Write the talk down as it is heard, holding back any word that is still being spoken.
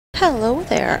Hello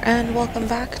there, and welcome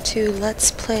back to Let's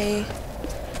Play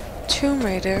Tomb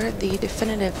Raider, the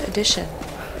Definitive Edition.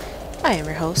 I am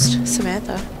your host,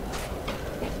 Samantha,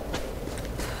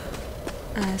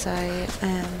 as I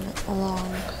am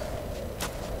along...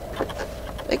 I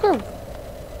think we're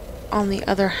on the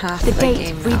other half of the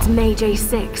game now. The date reads May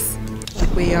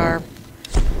J6. We are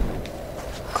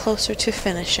closer to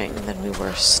finishing than we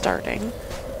were starting,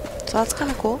 so that's kind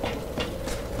of cool.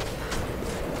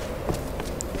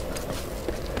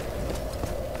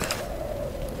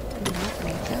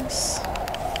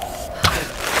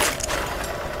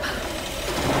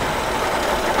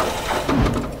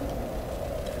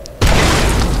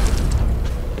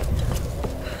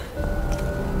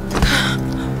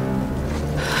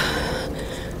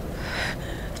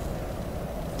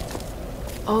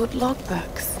 Old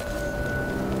logbooks.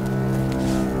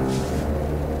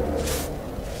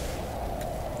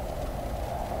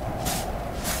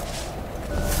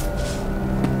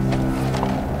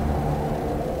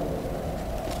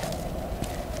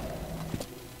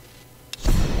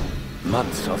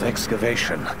 Months of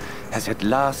excavation has at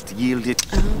last yielded...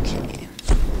 Okay.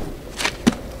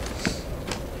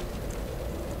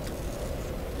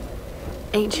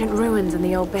 Ancient ruins in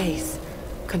the old base.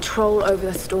 Control over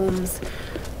the storms.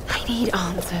 I need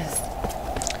answers.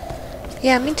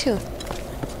 Yeah, me too.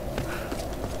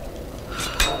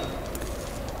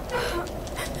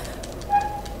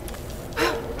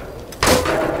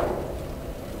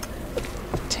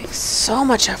 It takes so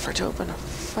much effort to open a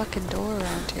fucking door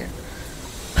around here.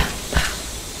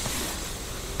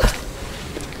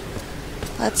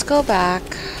 Let's go back,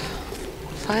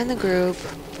 find the group,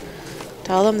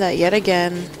 tell them that yet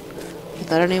again,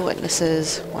 without any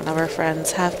witnesses, one of our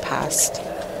friends have passed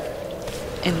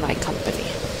in my company.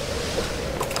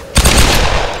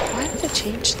 Why did it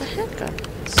change the handgun?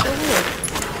 It's so weird.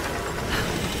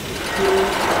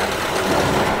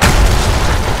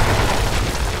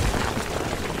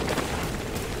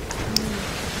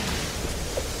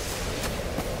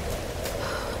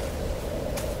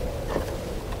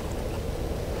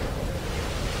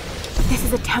 This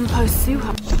is a Tempo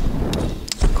Suha.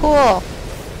 Cool.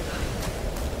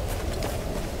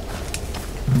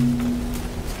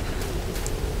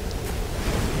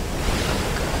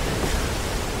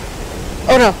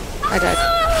 Oh no, I died.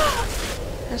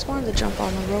 I just wanted to jump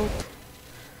on the rope.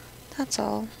 That's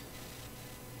all.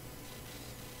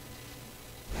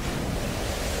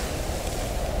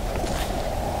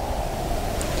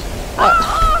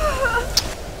 Oh.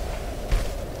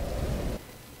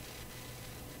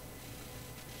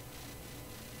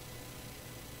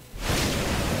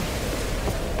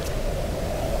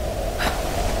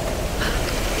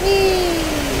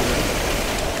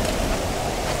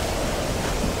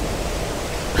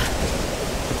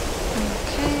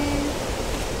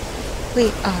 We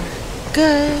are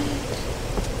good.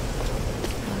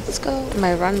 Let's go.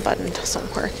 My run button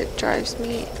doesn't work. It drives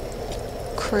me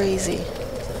crazy.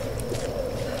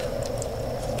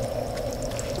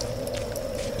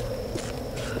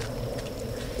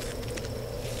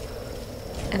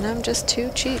 And I'm just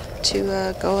too cheap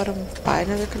to go out and buy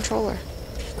another controller.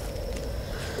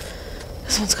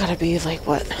 This one's gotta be like,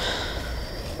 what?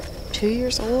 2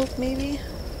 years old, maybe?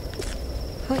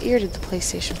 What year did the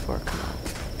PlayStation 4 come out?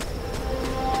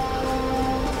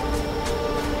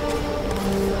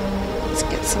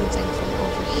 Get something from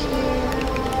over here.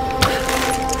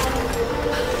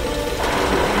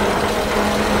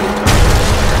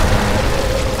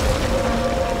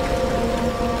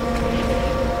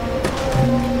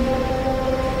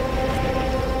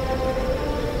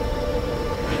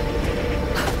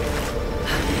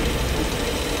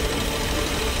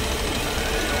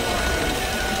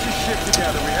 Get your shit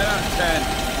together, we head out at 10.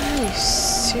 Are you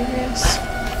serious?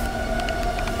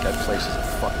 That place is a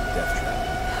fucking death trap.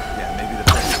 Yeah, maybe the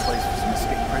best place for some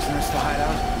escaped prisoners to hide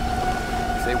out.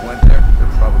 If they went there,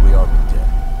 they're probably already dead.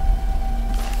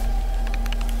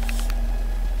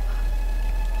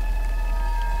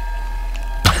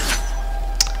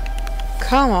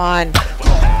 Come on.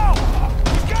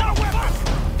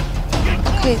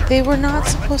 Okay, they were not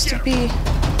supposed to be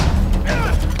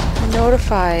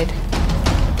notified.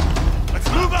 Let's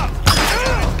move up.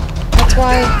 That's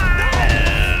why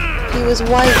he was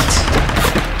white.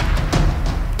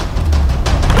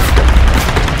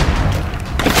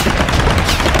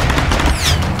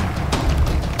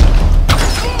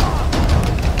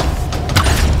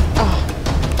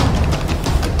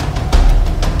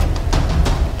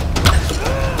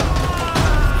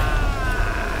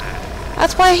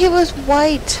 That's why he was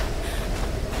white.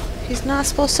 He's not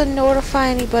supposed to notify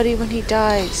anybody when he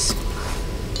dies.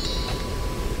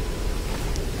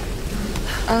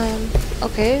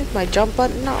 Okay, my jump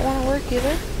button not want to work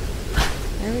either.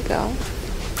 There we go.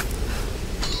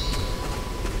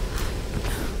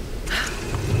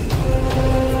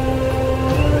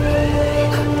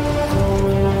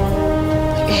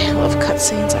 Yeah, I love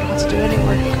cutscenes. I don't have to do any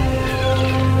work.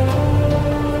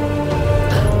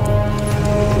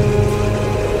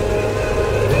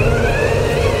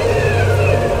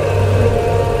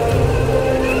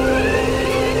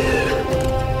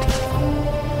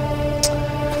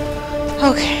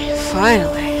 Okay,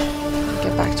 finally.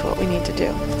 Get back to what we need to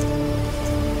do.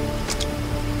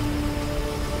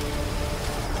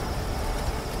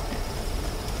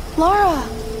 Lara!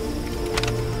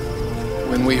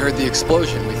 When we heard the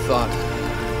explosion, we thought...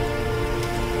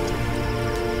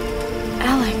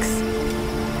 Alex.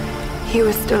 He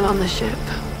was still on the ship.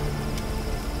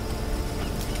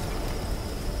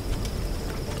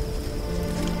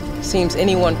 Seems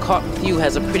anyone caught with you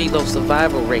has a pretty low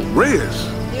survival rate. Reyes,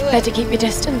 Better keep your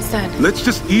distance then. let's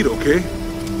just eat, okay?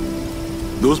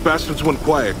 Those bastards went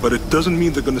quiet, but it doesn't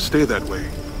mean they're gonna stay that way.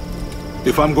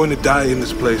 If I'm going to die in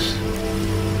this place,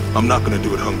 I'm not gonna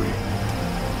do it hungry.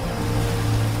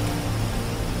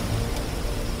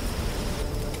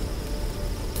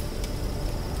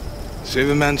 Save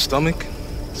a man's stomach,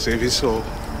 save his soul.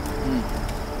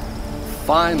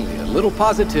 Finally, a little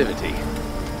positivity.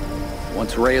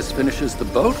 Once Reyes finishes the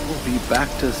boat, we'll be back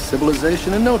to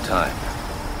civilization in no time.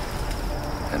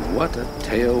 And what a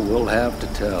tale we'll have to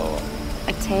tell.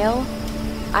 A tale?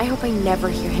 I hope I never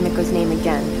hear Himiko's name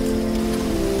again.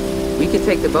 We could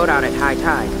take the boat out at high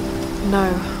tide.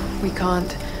 No, we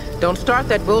can't. Don't start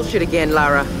that bullshit again,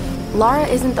 Lara. Lara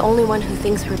isn't the only one who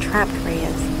thinks we're trapped,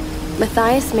 Reyes.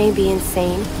 Matthias may be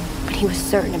insane, but he was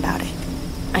certain about it.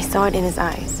 I saw it in his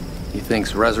eyes. He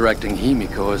thinks resurrecting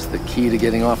Himiko is the key to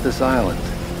getting off this island.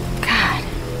 God,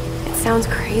 it sounds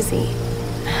crazy.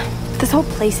 This whole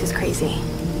place is crazy.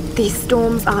 These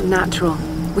storms aren't natural.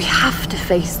 We have to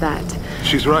face that.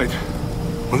 She's right.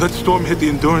 When that storm hit the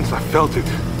Endurance, I felt it.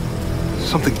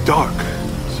 Something dark,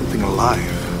 something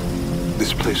alive.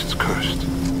 This place is cursed.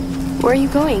 Where are you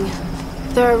going?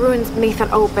 There are ruins beneath an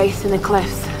old base in the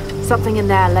cliffs. Something in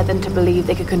there led them to believe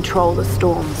they could control the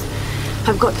storms.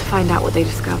 I've got to find out what they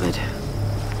discovered.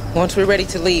 Once we're ready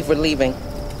to leave, we're leaving.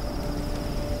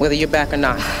 Whether you're back or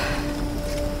not.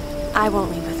 I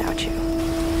won't leave without you.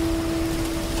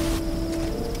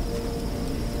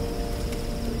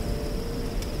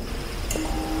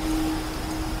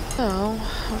 So,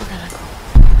 we're gonna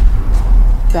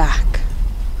go back.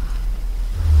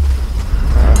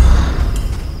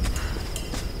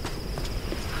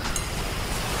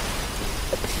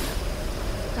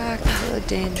 Back into the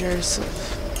dangers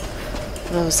of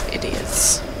those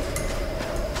idiots.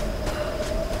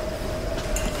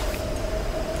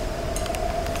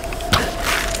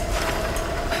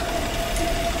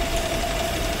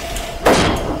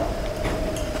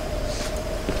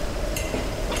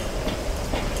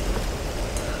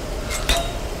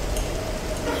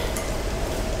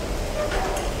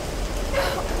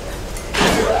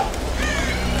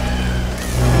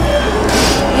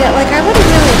 Yeah, like I wouldn't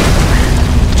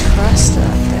really trust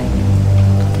that thing.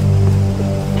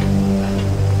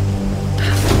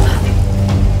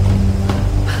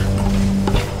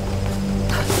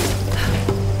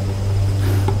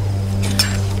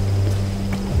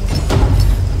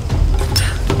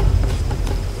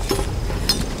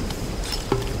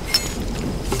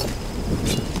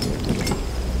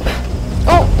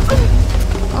 Oh!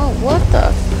 Oh, what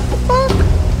the fuck?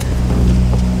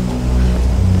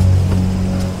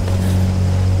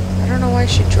 I don't know why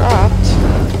she dropped.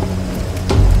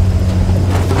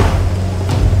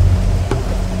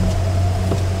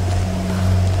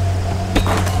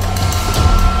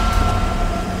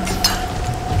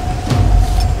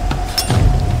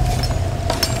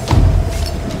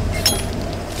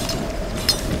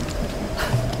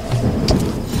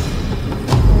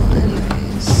 Well,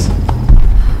 anyways.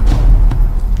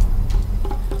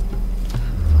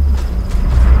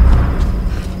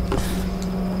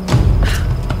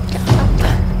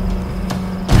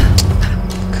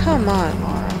 Come on,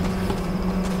 Laura.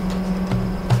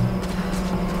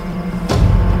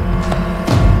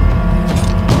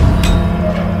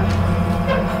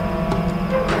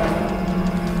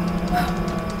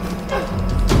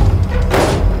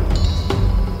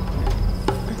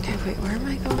 Okay, wait, where am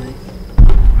I going?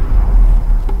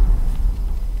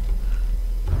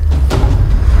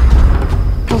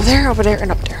 Over there, over there,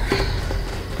 and up there.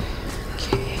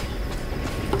 Okay.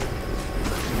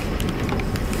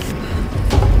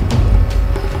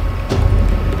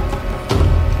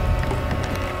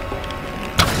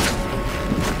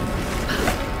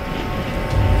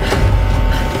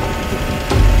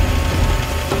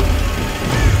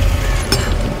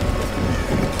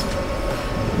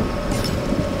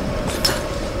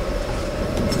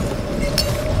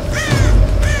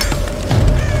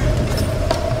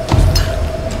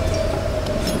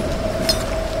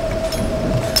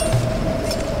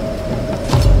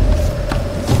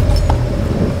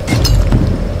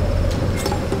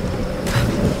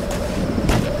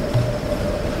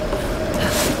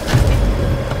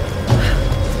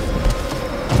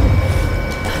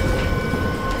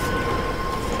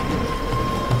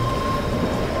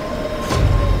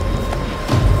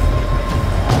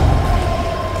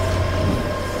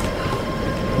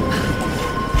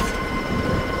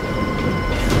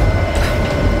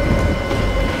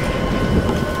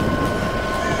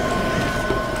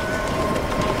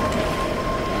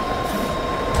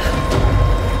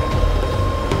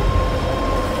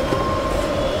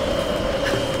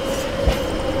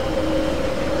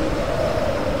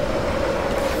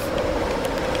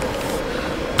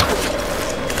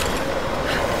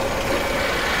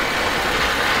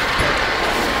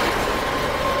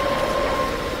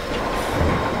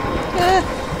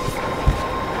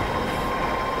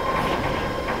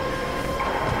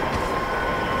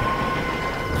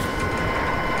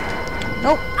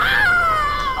 Nope.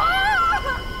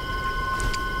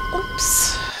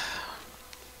 Oops.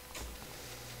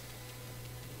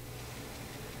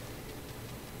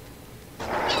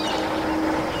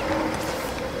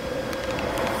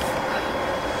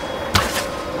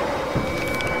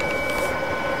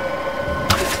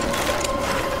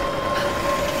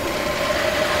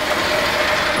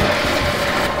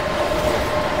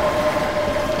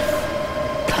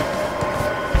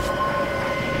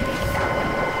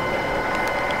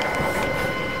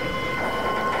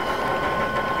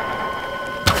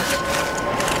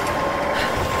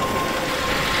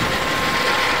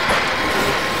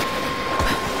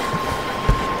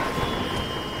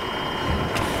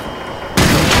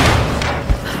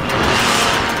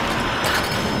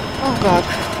 God.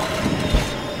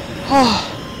 Oh.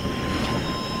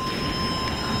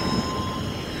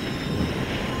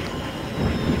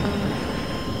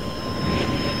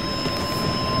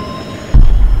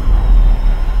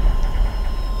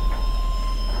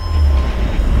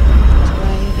 Do I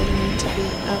even need to be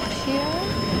up here?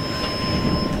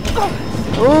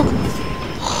 Oh.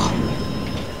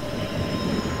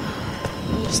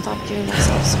 Let me stop giving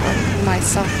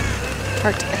myself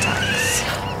heart attacks.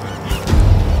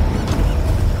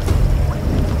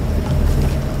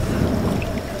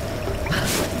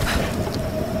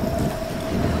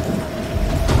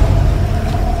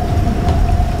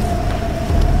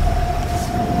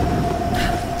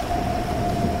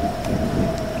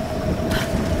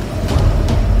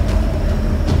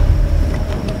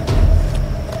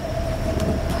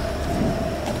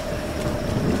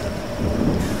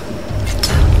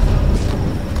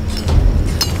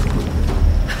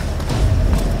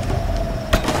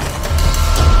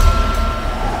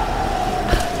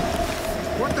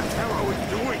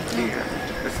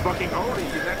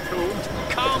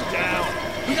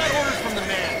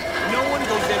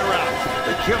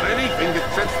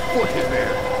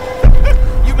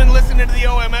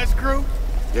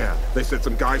 They said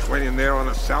some guys went in there on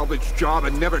a salvage job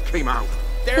and never came out.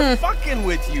 They're fucking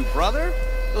with you, brother.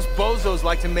 Those bozos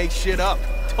like to make shit up.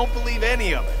 Don't believe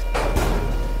any of it.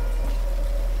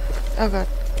 Oh god.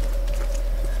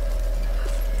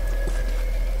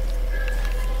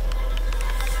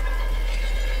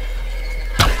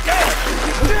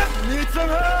 Need some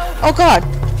help? Oh god.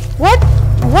 What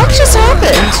just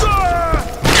happened?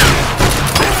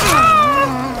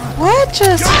 What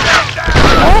just...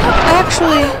 What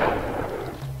actually...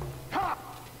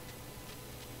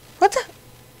 What the...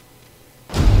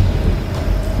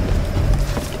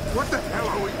 What the hell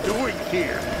are we doing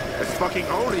here? There's fucking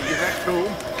Oni in that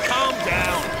tomb. Calm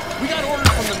down. We got orders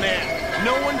from the man.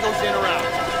 No one goes in or out.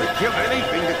 They kill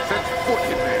anything that sets foot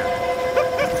in there.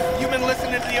 You been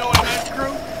listening to the OMS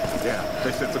crew? Yeah,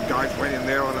 they said some guys went in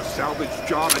there on a salvage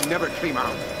job and never came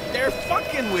out. They're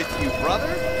fucking with you,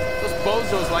 brother. Those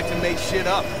bozos like to make shit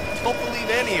up. Don't believe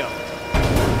any of it.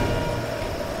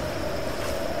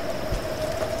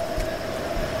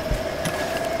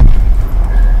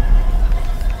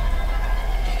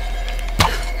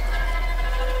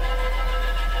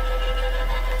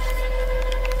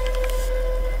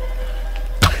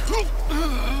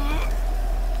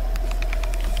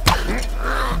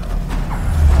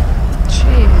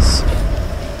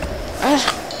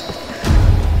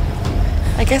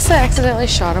 I guess I accidentally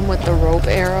shot him with the rope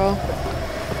arrow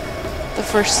the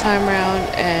first time around,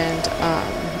 and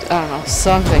I don't know,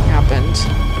 something happened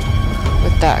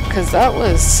with that, because that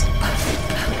was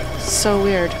so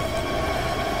weird.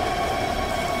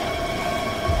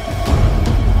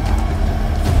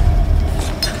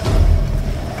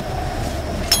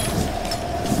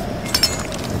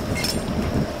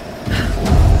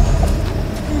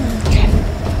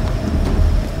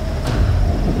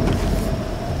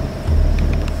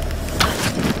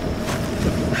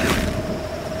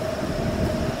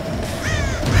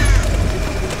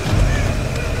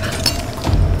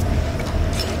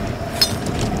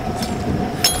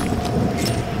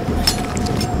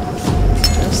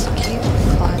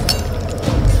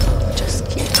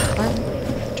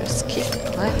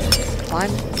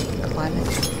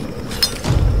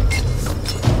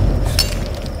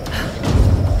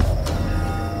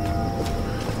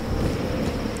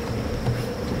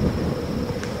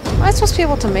 Am I supposed to be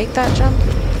able to make that jump?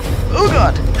 Oh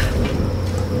god!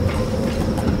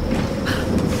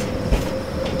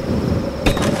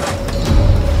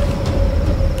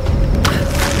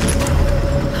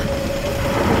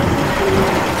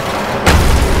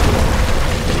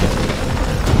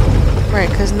 Right,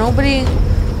 because nobody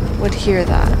would hear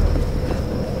that.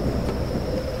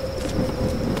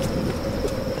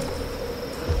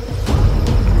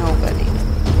 Nobody.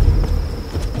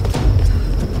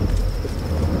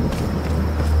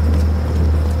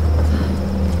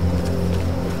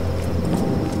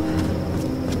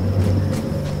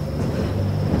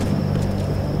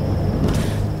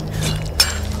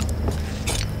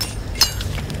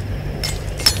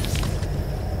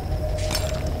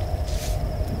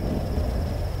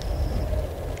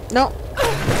 No.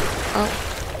 Oh.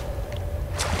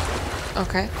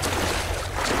 Okay.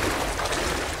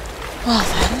 Well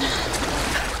then.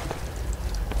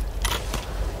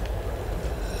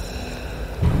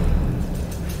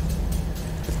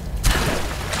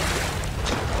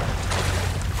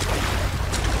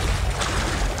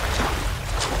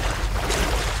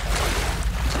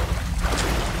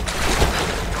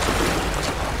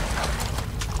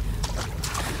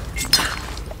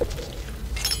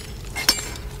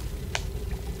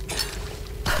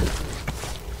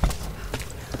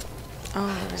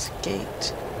 Oh, there's a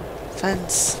gate.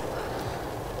 Fence.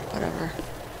 Whatever.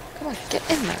 Come on, get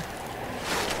in there.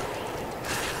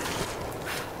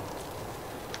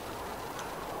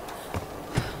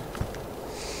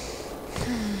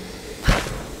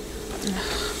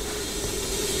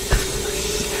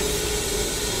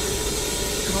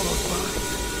 Look at all those bodies.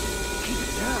 Keep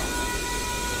it down.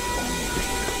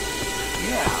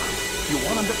 Yeah. You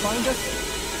want them to find us?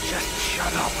 Just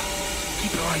shut up.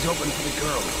 Keep your eyes open for the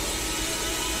girl.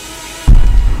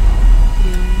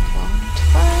 You won't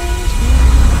find me.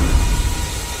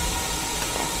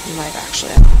 You might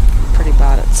actually. I'm pretty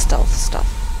bad at stealth stuff.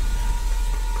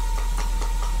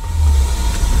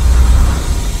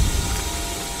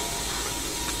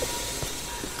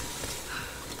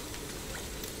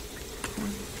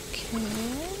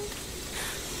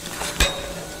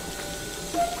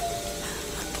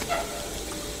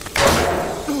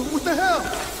 What the hell?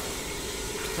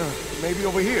 Maybe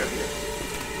over here.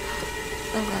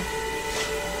 Okay.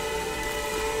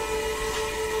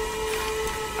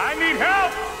 I need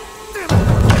help! You're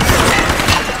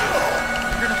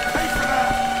gonna pay for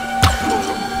that.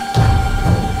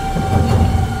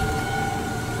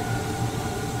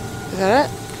 Is that it?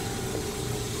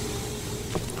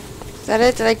 Is that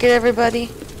it? Did I get everybody?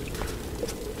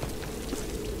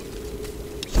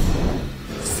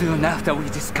 Soon after we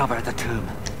discover the tomb.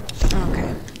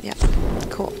 Okay. Yeah.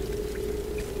 Cool.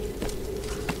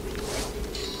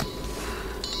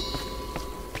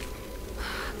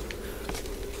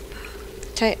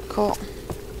 Okay, cool.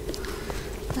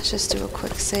 Let's just do a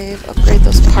quick save. Upgrade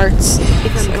those parts.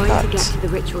 If I'm So I going got- to get to the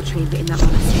ritual chamber in that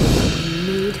monastery,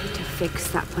 we need to fix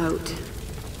that boat.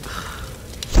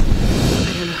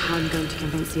 I don't know how I'm going to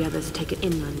convince the others to take it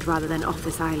inland rather than off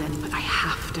this island, but I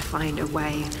have to find a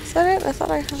way. Is that it? I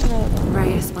thought I had another one.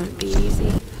 Reyes won't be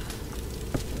easy.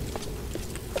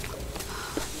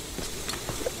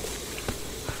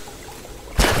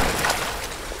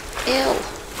 Ew.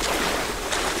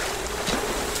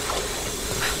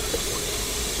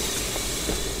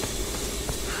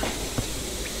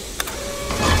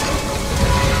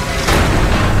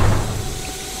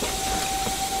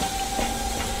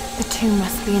 The tomb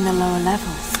must be in the lower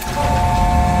levels.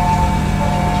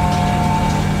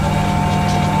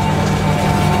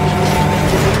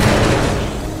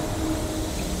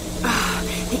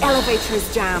 The elevator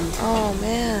is jammed. Oh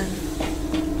man.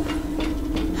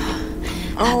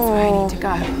 That's where I need to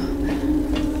go.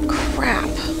 Crap.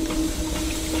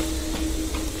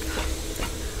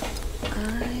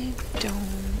 I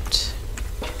don't.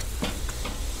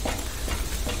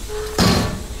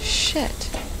 Shit.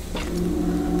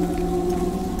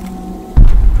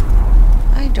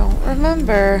 I don't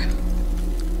remember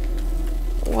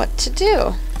what to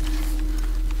do.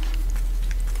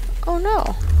 Oh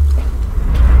no.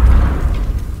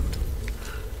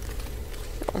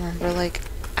 I don't remember, like,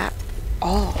 at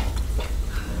all.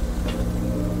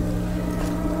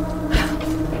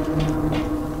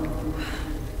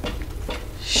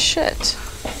 Shit.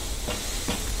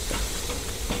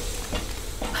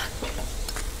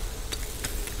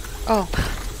 Oh.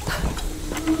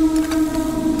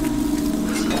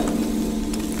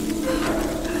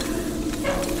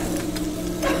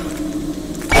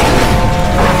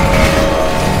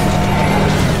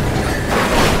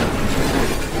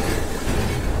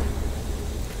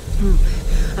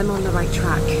 I'm on the right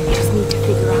track. Just need to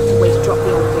figure out a way to drop the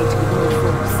elevator with more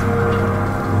force.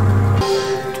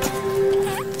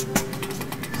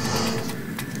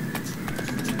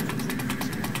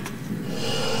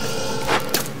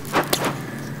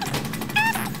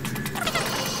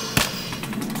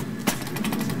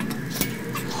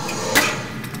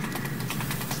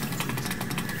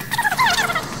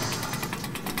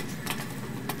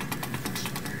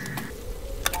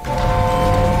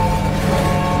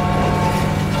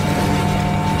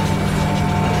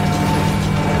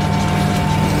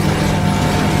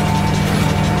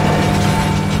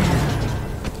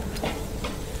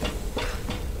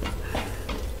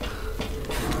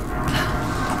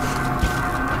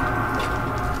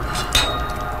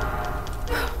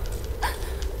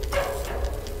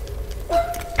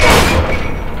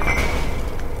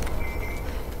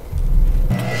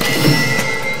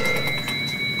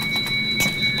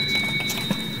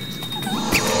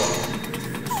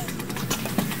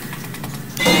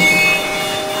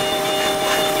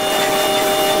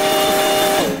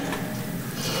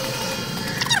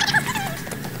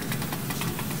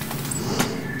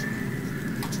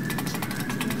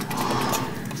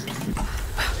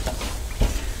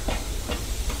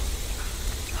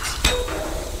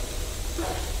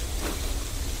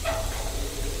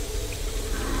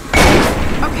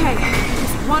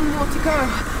 one more to go.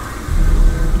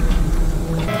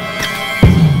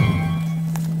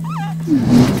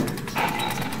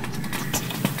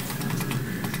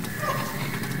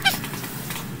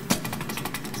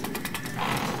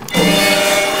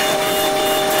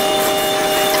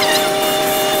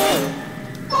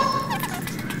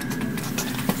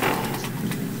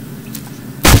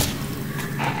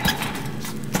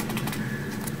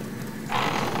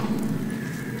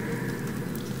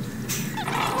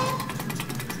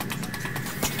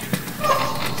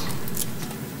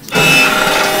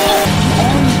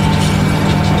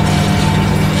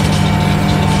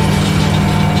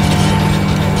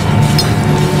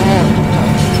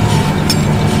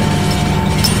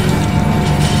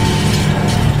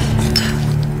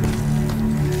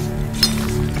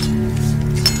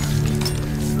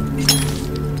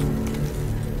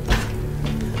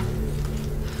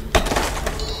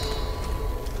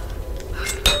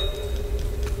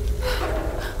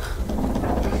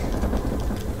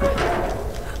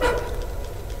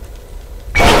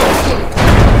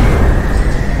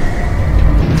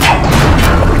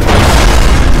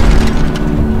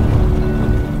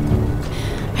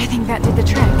 That did the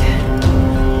trick.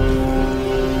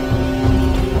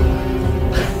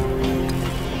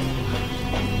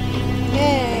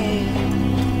 Yay!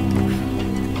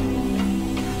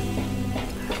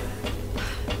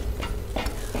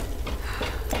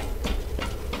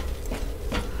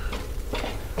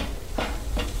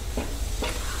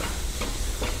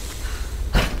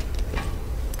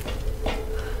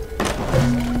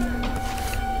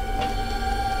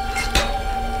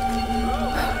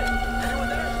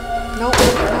 Nope,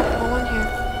 no one here.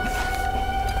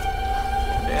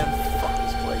 Man, fuck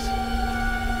this place.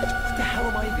 What the hell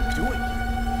am I even doing here?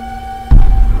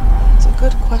 It's a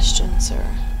good question, sir.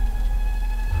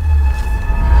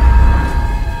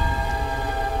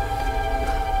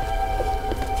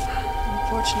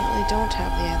 Unfortunately, don't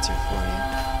have the answer for you.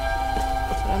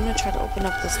 But I'm gonna try to open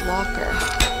up this locker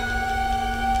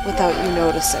without you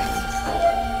noticing.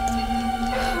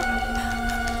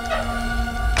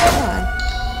 Come on.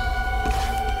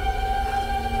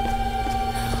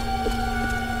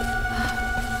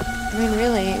 I mean,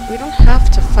 really, we don't have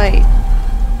to fight.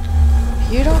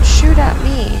 You don't shoot at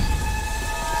me.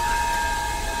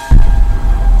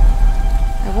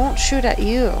 I won't shoot at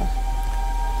you.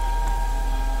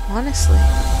 Honestly.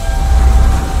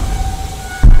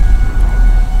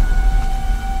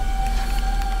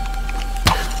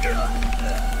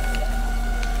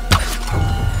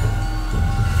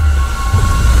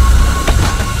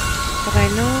 But I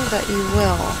know that you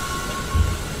will.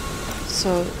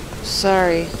 So,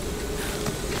 sorry.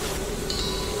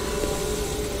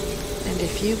 And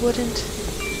if you wouldn't,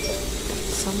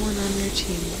 someone on your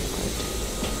team would.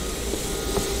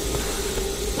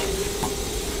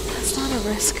 That's not a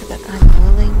risk that I'm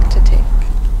willing to take.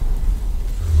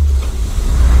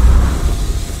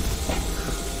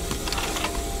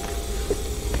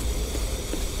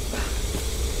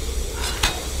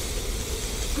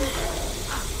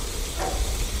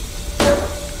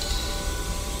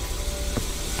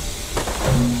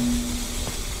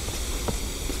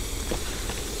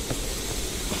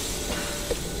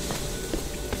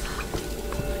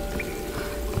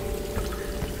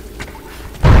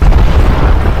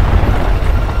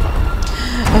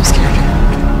 I'm scared.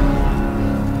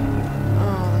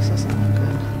 Oh, this doesn't look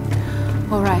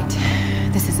good. All right,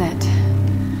 this is it.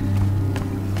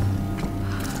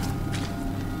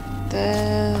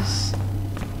 This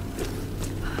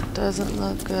doesn't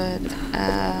look good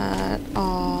at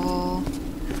all.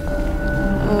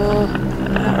 Oh,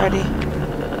 I'm not ready.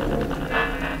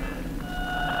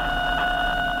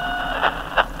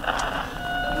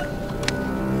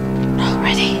 Not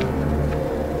ready.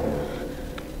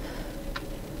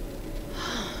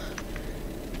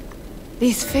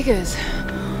 These figures,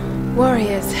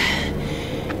 warriors,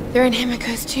 they're in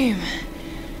Himiko's tomb.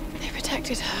 They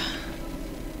protected her.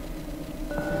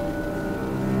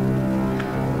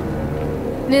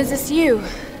 And is this you?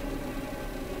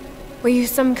 Were you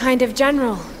some kind of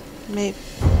general? Maybe.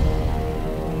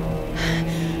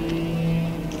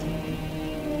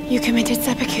 You committed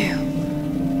seppuku.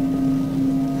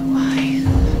 Why?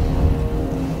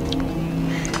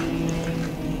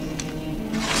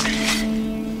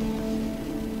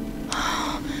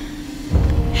 Oh,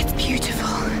 it's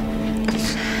beautiful.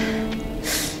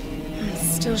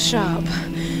 It's still sharp.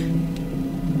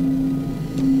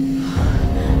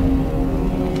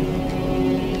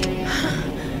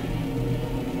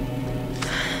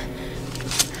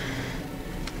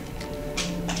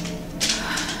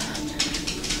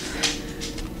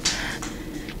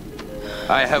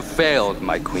 I have failed,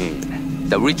 my queen.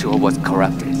 The ritual was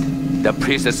corrupted. The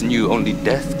priestess knew only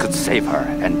death could save her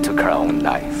and took her own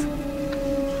life.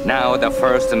 Now the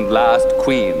first and last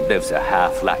queen lives a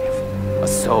half-life, a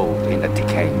soul in a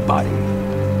decaying body.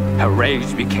 Her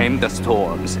rage became the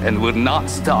storms and will not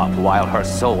stop while her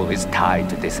soul is tied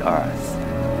to this earth.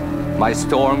 My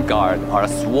storm guard are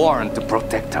sworn to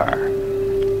protect her.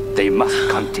 They must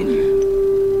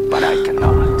continue, but I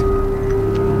cannot.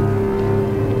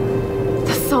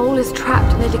 The soul is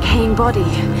trapped in a decaying body.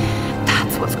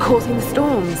 That's what's causing the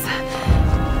storms.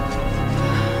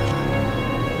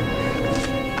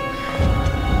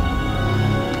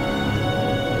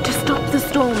 To stop the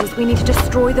storms, we need to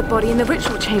destroy the body in the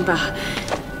ritual chamber.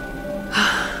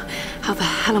 How the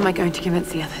hell am I going to convince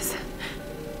the others?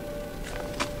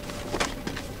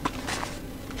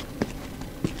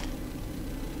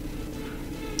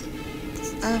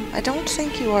 I don't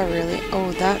think you are really.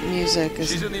 Oh, that music is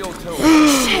She's in the old tower.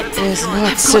 is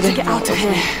not sitting get well out of with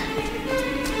here. me.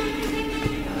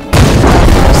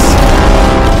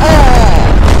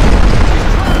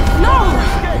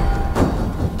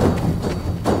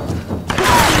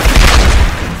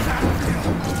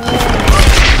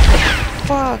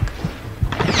 Fuck.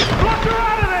 Lock her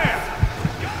out of there!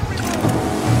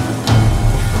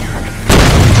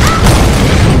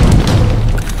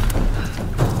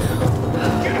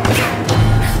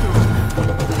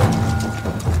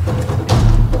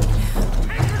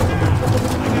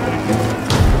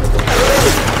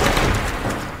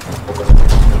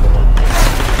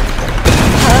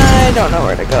 I don't know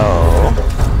where to go.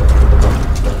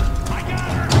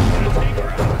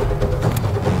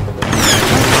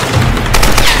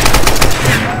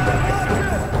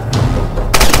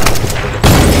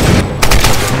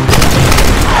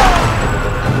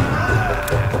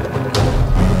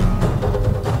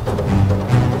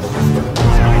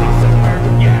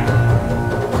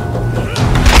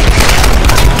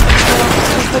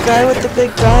 Who's the guy with the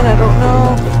big gun? I don't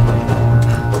know.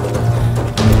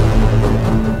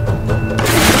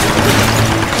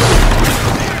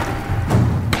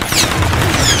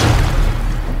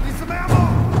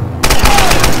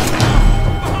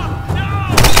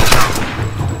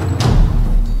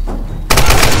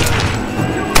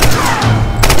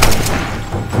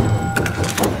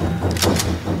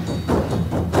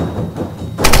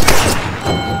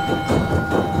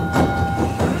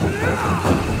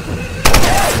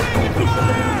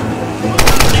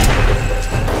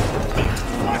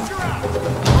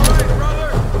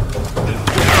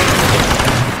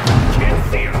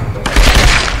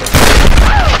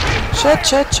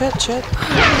 Shit.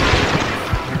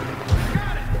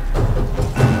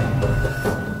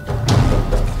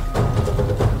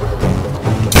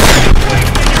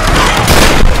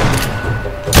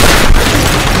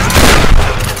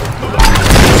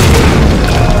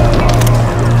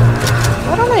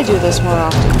 Why don't I do this more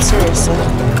often? Seriously.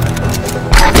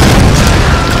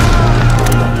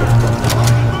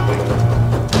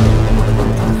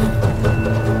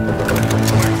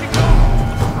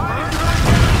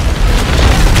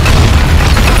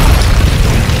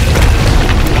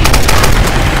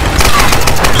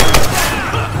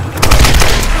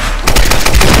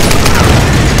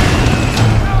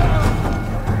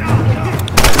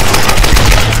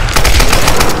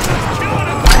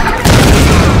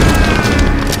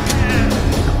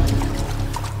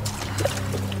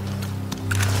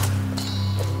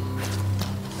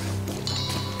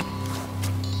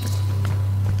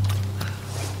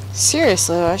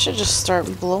 Seriously, I should just start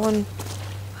blowing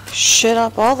shit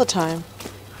up all the time.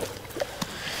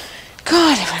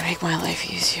 God, if I make my life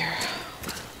easier.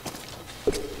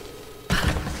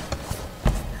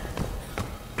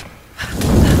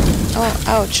 Oh,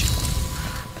 ouch.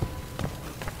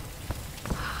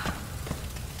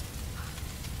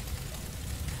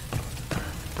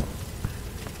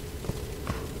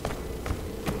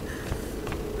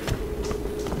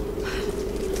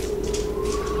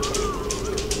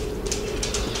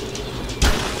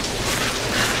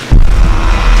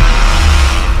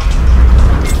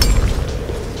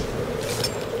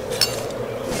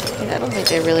 I don't think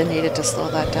they really needed to slow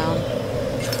that down.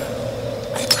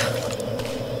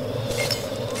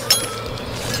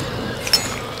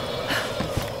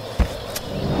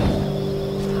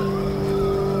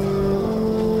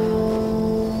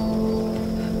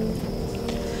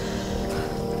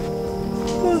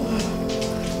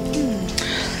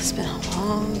 It's been a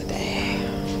long day.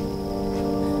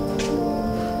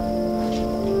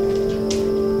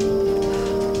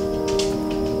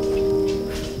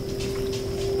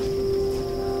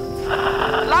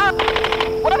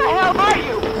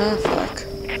 Oh, fuck.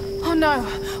 Oh no,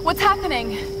 what's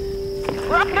happening?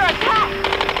 We're under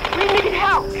attack! We need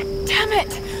help! Damn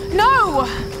it! No!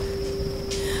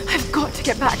 I've got to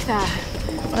get back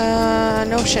there.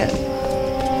 No shit.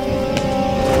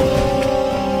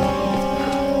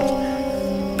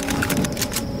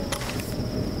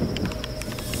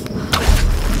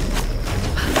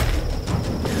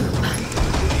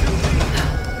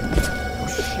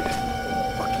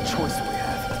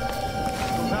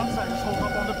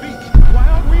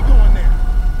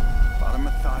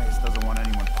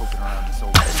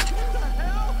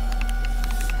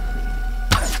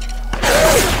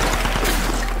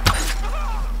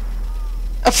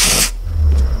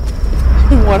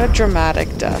 What a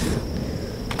dramatic death.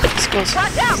 This goes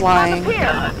flying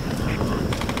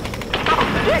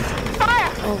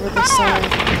over the side.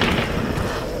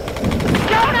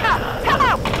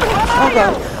 Oh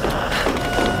god.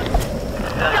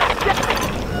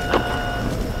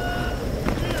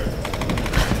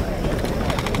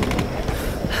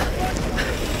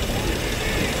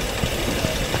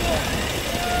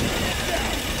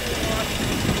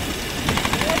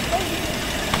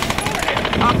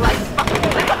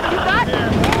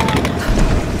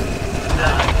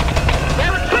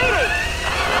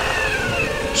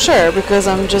 Sure, because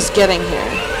I'm just getting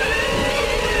here.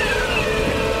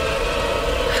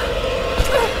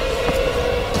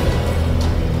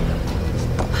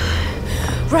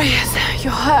 Reyes,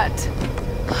 you're hurt.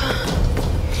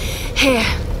 Here.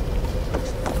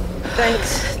 Thanks.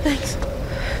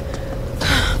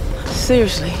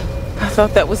 Seriously, I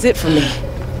thought that was it for me.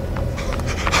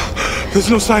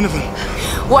 There's no sign of him.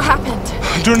 What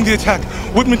happened? During the attack,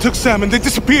 Whitman took Sam and they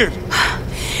disappeared.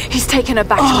 He's taken her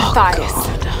back to Matthias. God.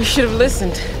 We should have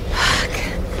listened.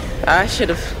 I should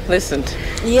have listened.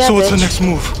 Yeah, so what's the next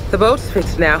move? The boat's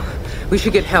fixed now. We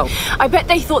should get help. I bet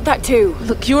they thought that too.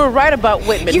 Look, you were right about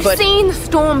Whitman, You've seen the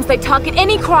storms. They target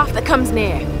any craft that comes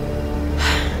near.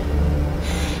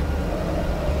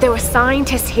 There were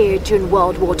scientists here during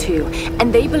World War II,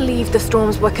 and they believed the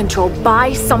storms were controlled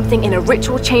by something in a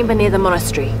ritual chamber near the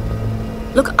monastery.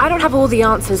 Look, I don't have all the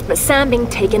answers, but Sam being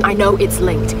taken, I know it's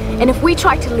linked. And if we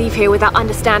try to leave here without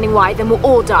understanding why, then we'll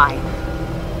all die.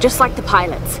 Just like the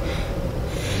pilots.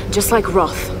 Just like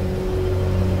Roth.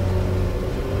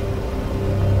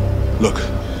 Look.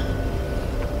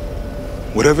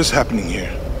 Whatever's happening here,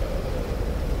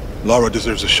 Lara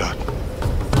deserves a shot.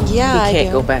 Yeah, we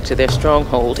can't go back to their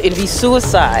stronghold. It'd be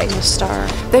suicide. The star.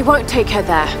 They won't take her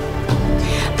there.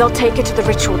 They'll take her to the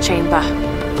ritual chamber.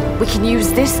 We can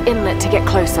use this inlet to get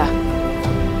closer.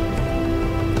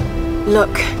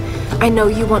 Look, I know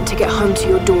you want to get home to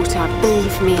your daughter.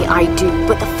 Believe me, I do.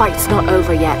 But the fight's not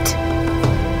over yet.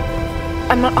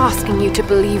 I'm not asking you to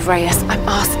believe, Reyes. I'm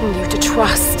asking you to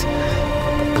trust.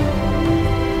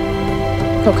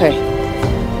 Okay.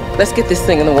 Let's get this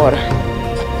thing in the water.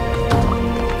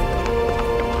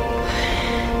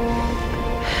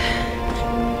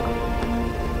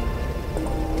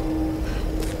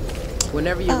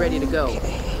 Whenever you're ready to go,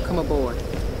 come aboard.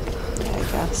 Yeah, I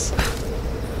guess.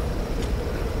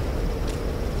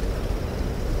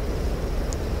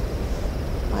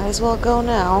 Might as well go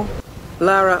now.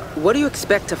 Lara, what do you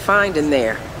expect to find in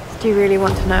there? Do you really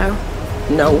want to know?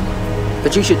 No,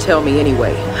 but you should tell me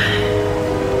anyway.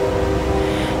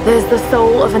 There's the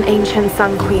soul of an ancient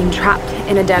Sun Queen trapped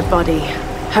in a dead body.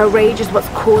 Her rage is what's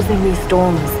causing these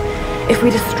storms. If we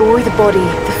destroy the body,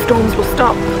 the storms will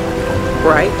stop.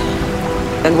 Right.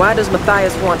 And why does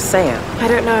Matthias want Sam? I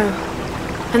don't know.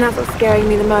 And that's what's scaring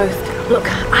me the most. Look,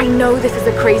 I know this is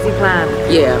a crazy plan.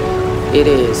 Yeah, it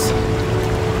is.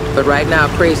 But right now,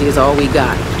 crazy is all we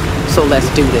got. So let's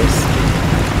do this.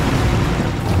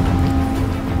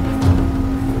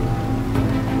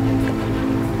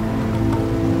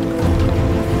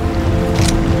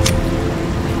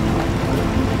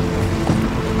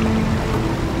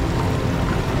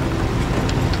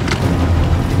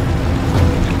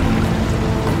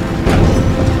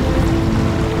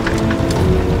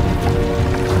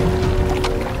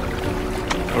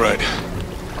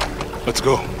 Let's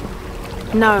go.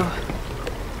 No.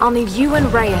 I'll need you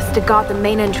and Reyes to guard the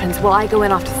main entrance while I go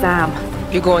in after Sam.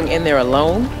 You're going in there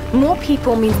alone? More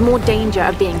people means more danger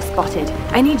of being spotted.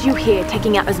 I need you here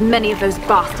taking out as many of those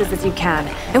bastards as you can.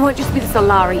 It won't just be the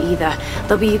Solari either.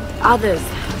 There'll be others.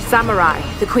 Samurai,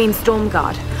 the Queen's Storm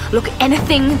Guard. Look,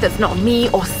 anything that's not me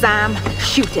or Sam,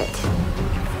 shoot it.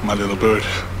 My little bird.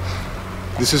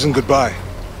 This isn't goodbye.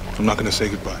 I'm not gonna say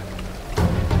goodbye.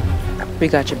 We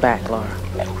got your back, Lara.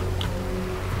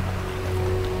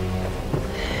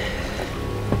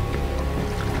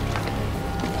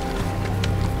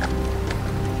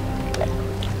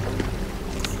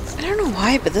 I don't know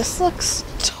why, but this looks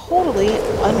totally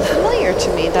unfamiliar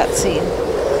to me, that scene.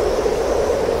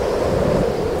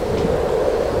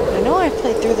 I've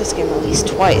played through this game at least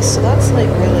twice, so that's like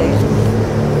really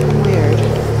weird.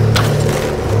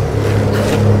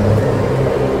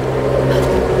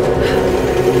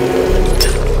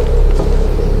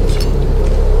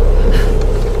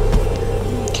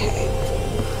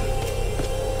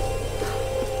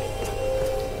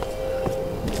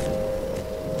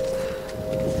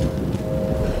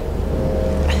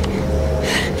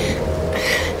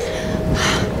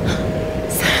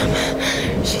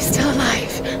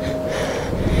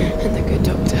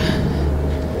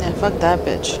 Fuck that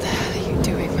bitch. What the hell are you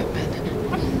doing, Whitman?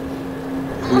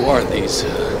 Who are these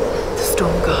The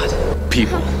Storm God.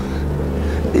 people?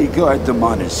 They guard the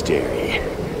monastery.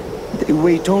 They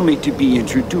wait only to be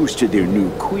introduced to their new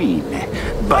queen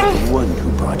by the one who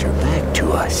brought her back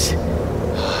to us.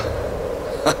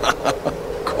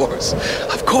 Of course.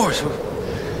 Of course.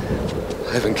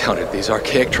 I've encountered these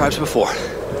archaic tribes before.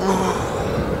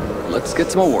 Let's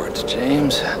get some more words,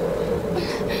 James.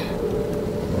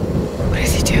 What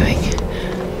is he doing?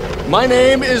 My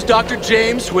name is Dr.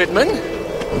 James Whitman.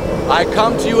 I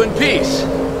come to you in peace.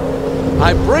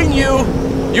 I bring you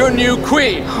your new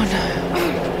queen. Oh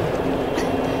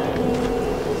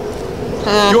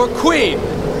no. Your queen.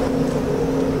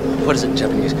 What is it in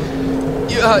Japanese?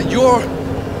 Your...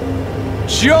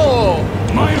 Joe.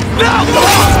 My... No!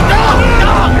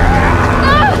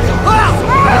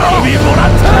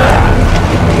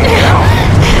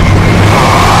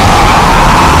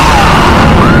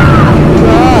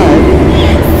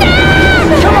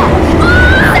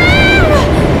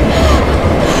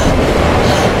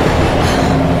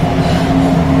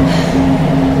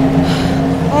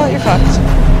 Oh, you're fucked.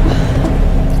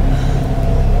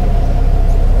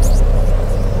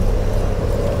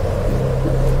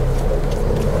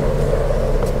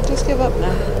 Just give up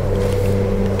now.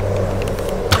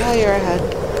 Oh, you're ahead.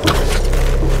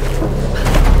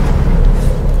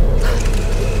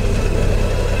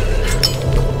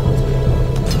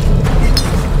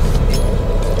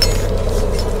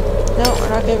 No, we're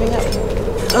not giving up.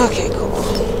 Okay, cool.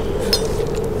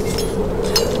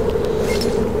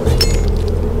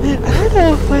 Man, I don't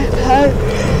know if I've had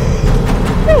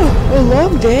a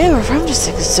long day or if I'm just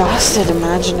exhausted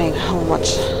imagining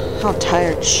how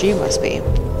tired she must be.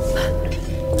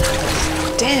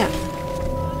 Damn.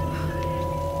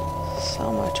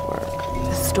 So much work.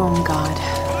 The Storm God.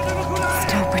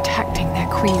 Still protecting their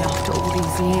queen after all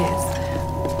these years.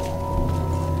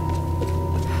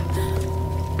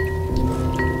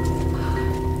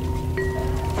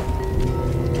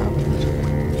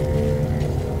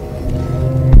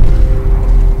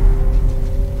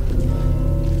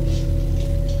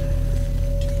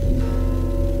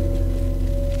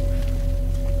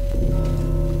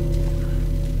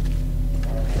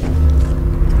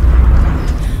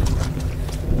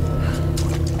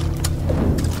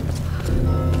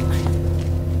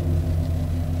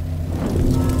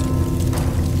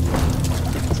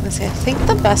 I think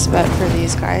the best bet for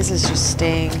these guys is just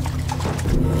staying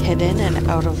hidden and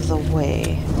out of the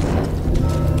way.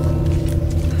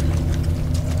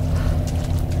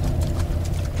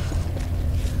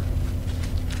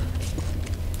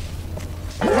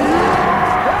 Don't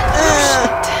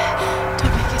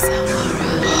make a sound,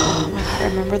 Lara. Oh my god, I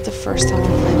remember the first time I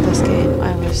played this game,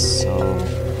 I was so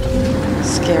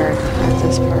scared at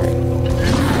this part.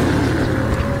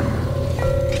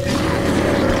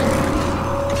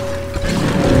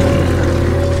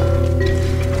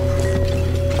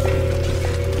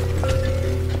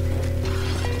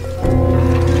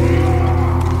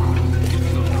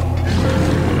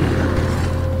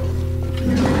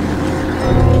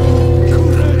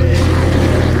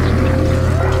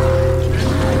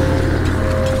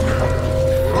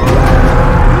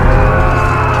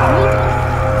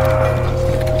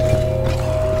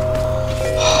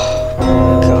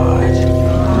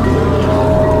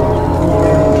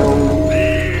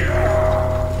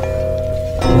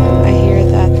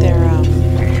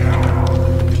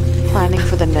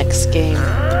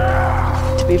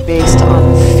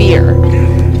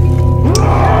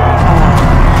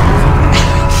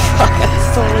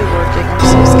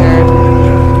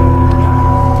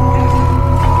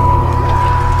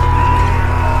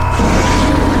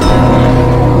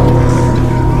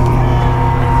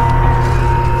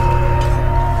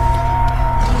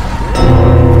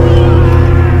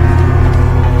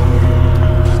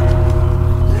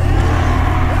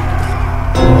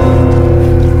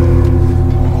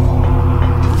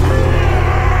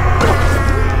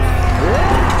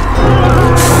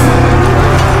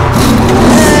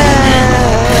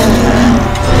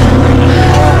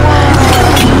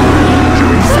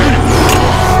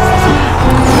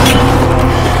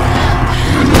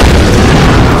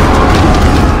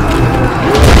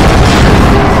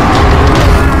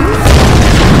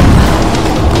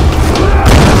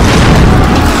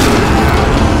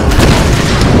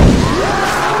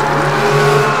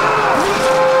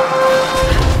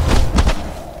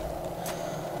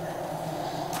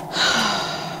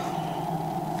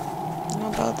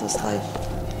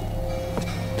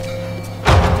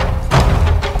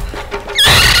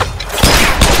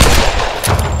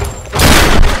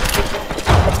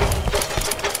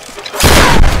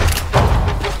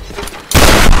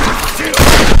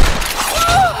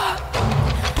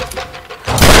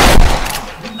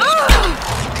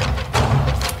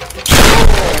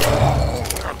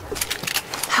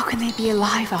 be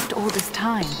alive after all this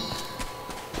time?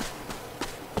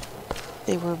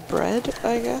 They were bred,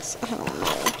 I guess? I don't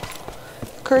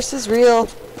know. Curse is real.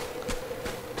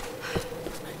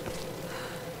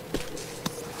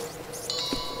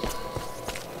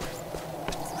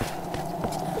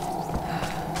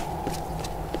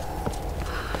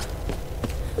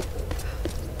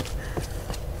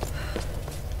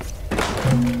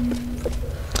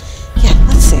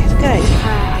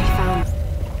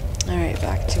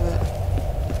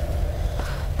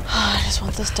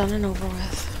 Done and over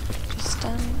with. Just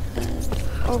done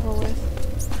and over with.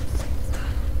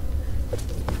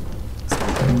 It's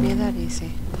not gonna be that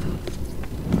easy.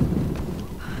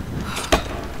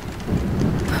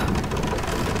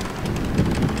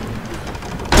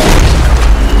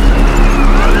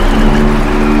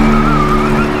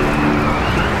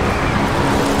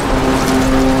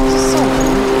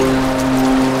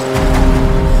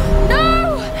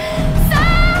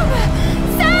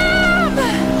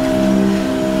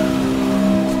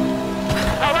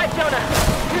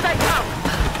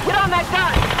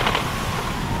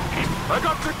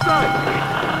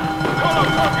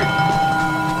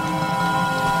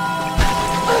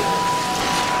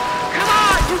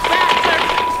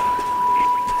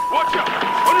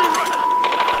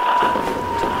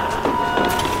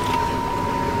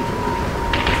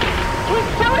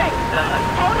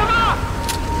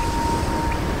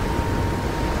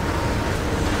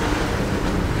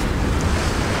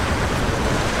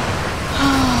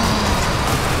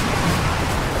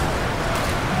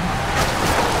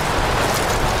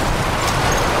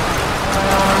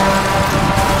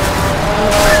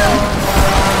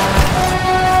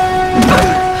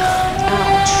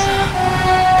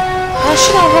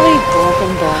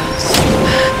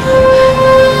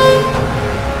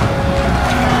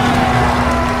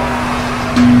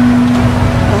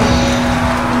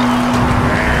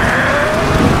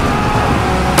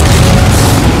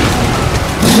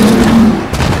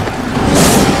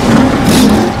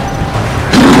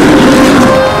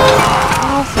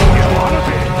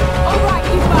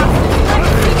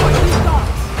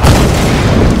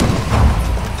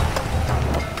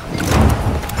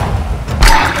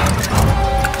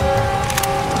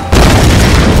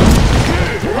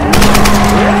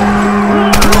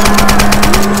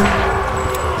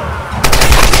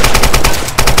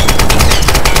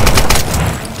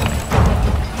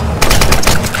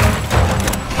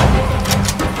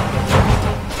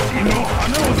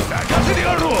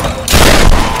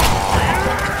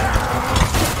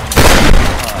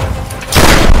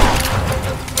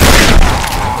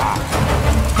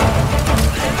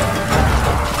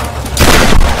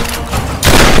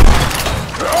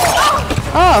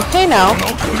 Hey now.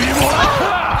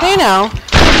 Hey now.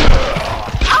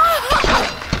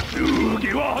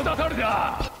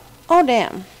 Oh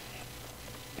damn.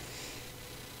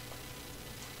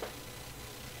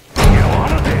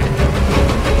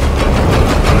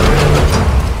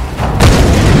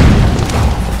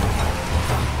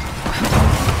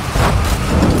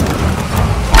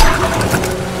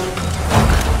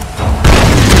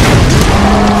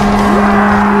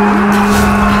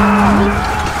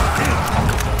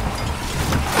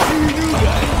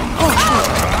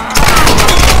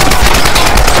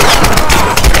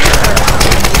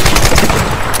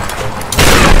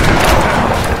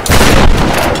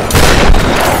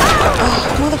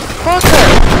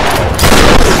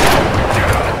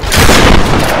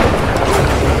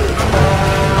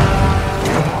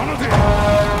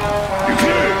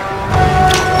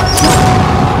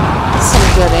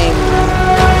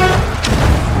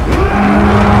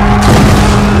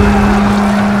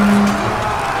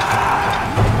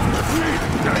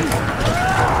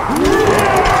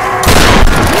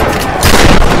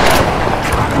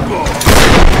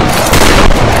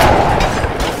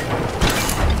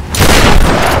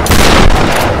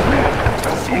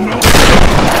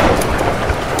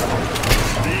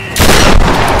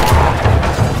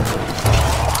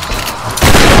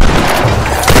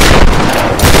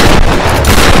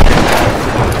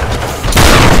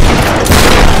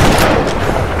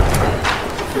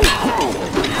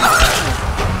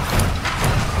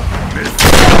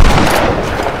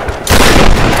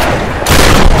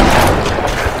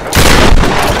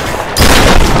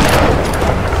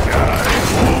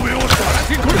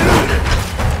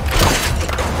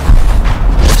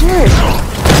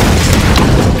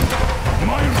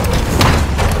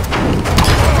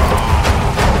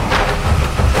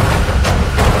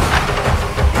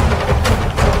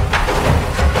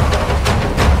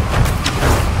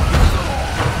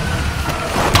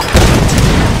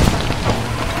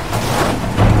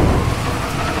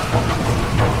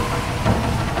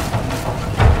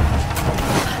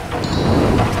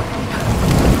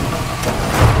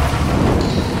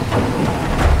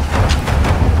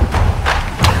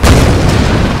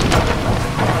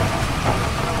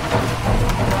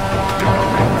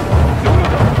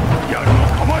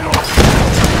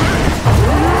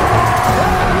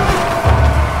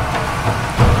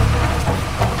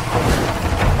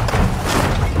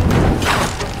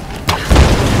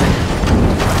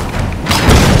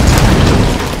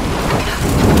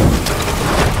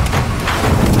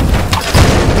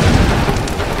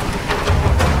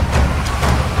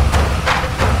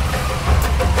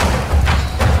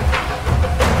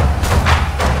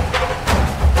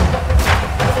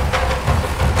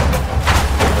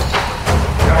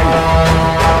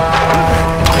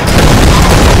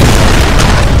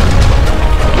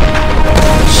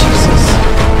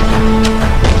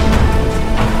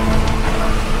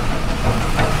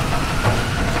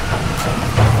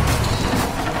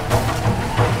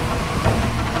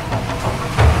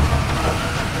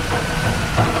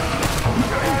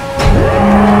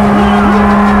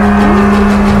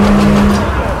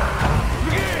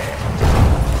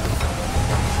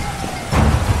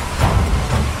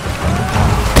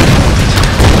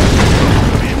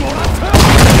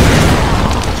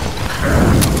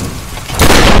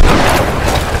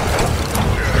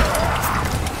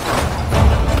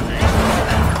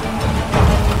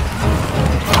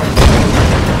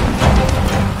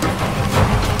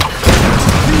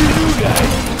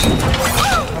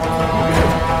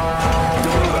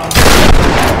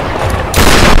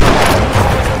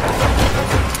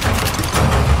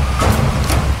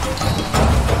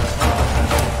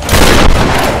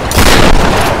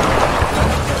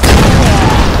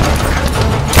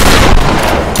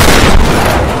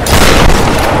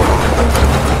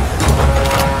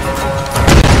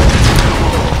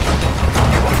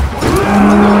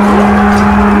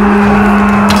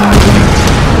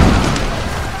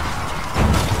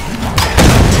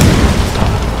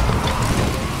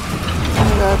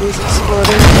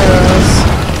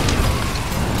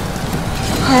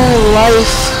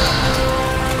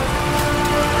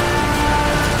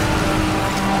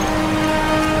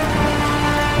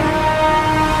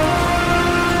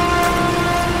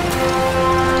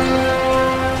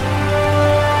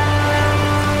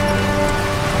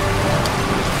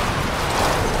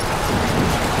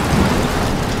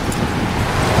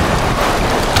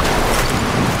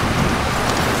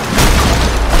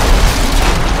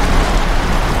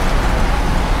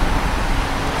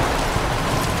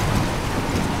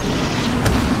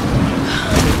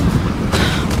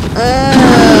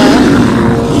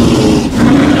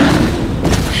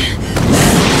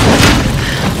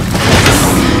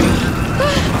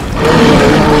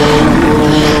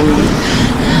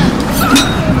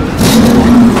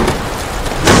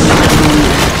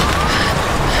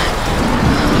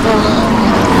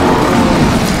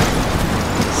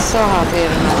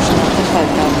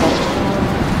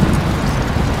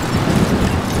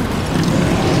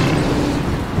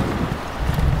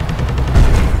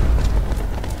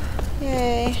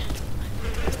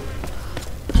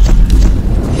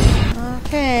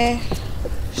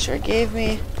 gave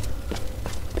me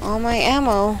all my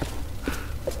ammo.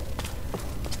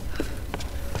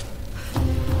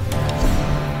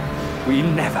 We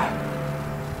never.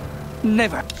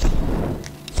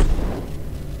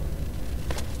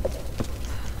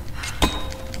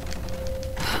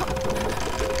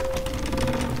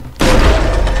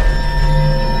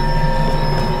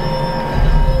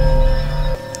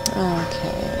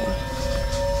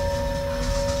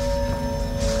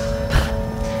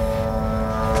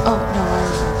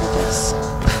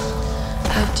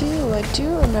 I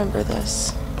do remember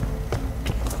this.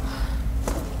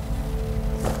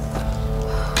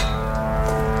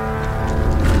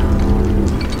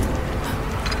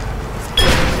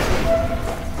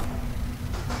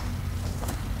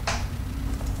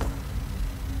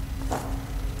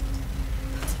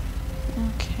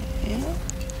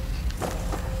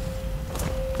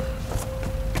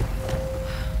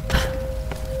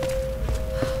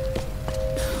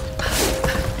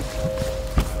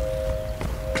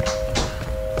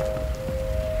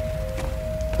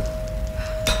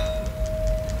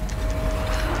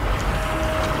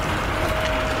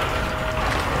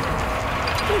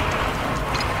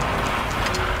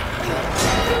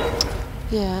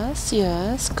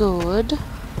 Yes, good.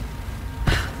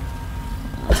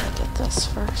 Let me get this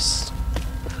first.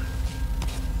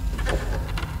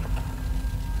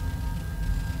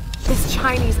 This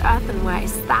Chinese earthenware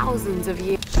is thousands of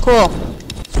years. Cool.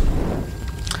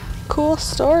 Cool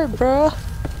story, bruh.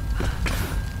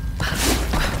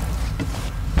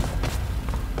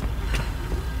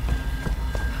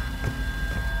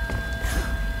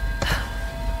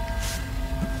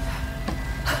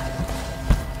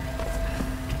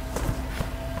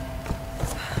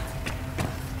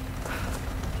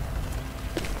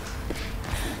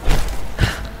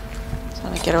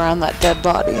 Get around that dead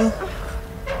body.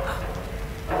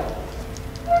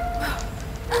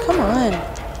 Come on.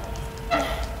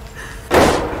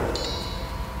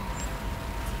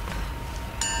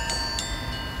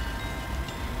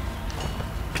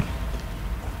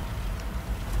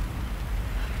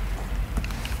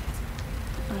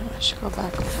 I should go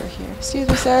back over here. Excuse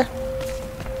me, sir.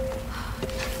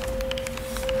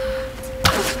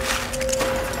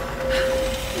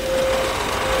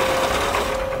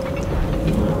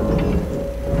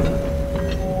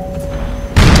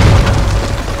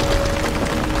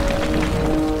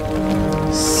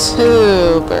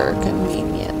 Super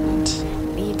convenient.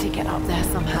 Need to get up there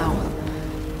somehow.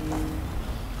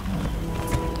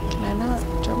 Can I not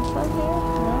jump from here?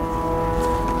 No.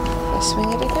 Can I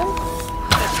swing it again?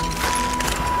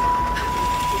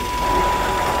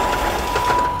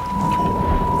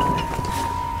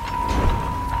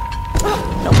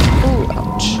 Nope. Ooh,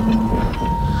 ouch.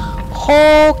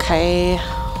 Okay.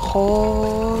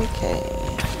 Okay.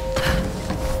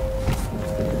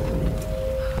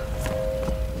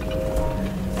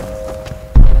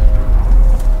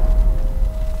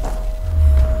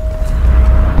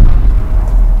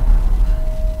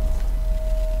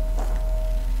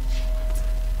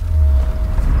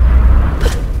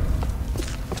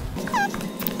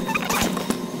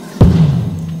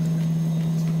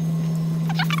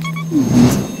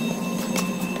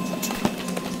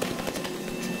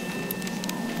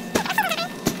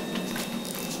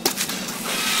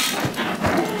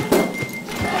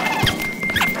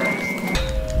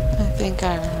 I think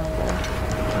I remember.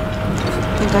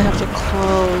 I think I have to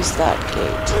close that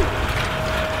gate.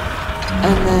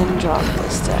 And then drop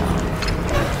this down.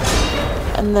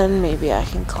 And then maybe I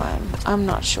can climb. I'm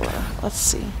not sure. Let's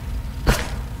see.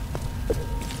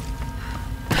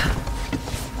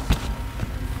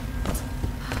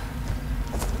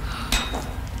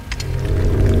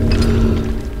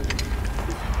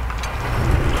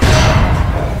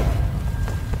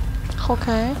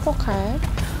 Okay, okay.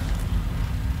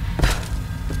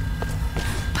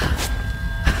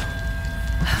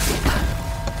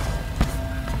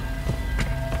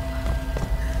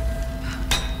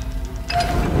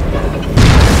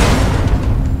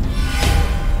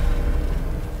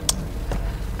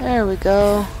 There we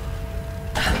go.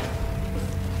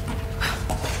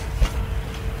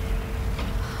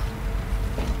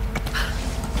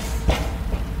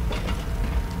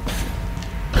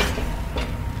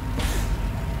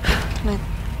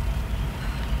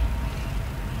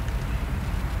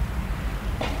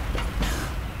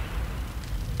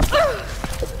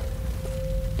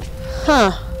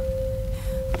 Huh.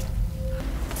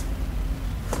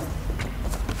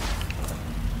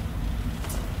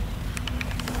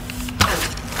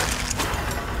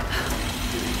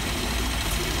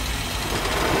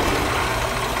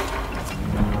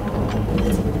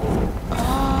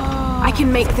 I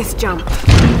can make this jump.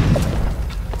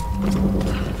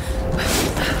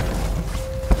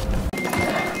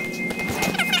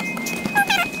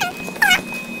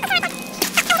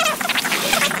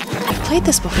 played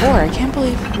this before. I can't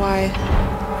believe why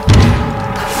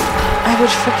I would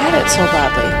forget it so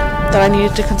badly that I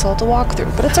needed to consult a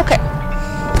walkthrough, but it's okay.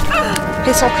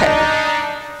 It's okay.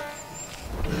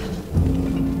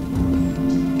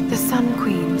 The Sun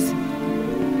Queens.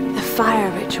 The fire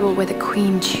ritual where the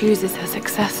queen chooses her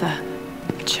successor.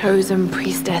 A chosen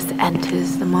priestess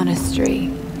enters the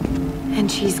monastery.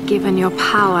 And she's given your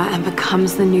power and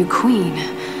becomes the new queen.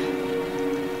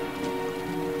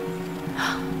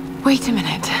 Wait a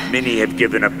minute. Many have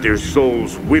given up their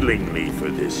souls willingly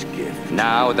for this gift.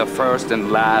 Now the first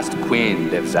and last queen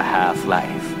lives a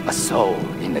half-life, a soul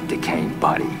in a decaying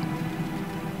body.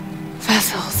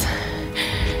 Vessels.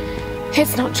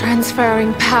 It's not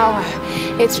transferring power.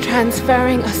 It's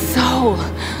transferring a soul.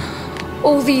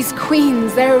 All these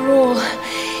queens, they're all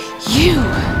you.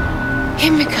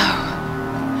 Himiko.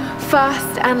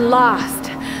 First and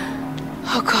last.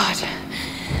 Oh God.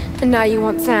 And now you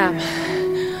want Sam.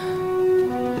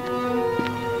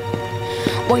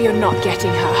 Well, you're not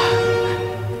getting her.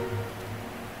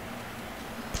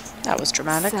 That was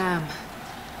dramatic. Sam,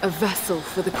 a vessel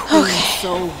for the queen's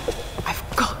soul. I've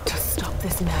got to stop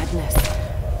this madness.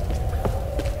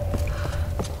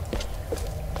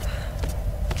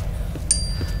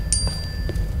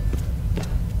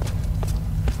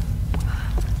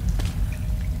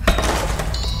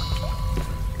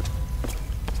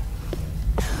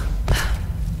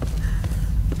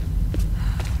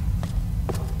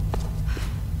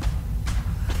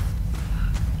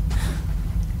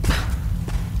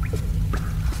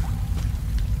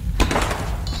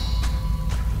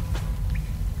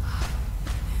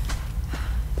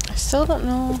 Still don't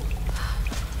know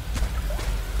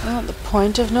the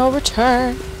point of no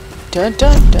return. Dun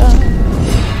dun dun.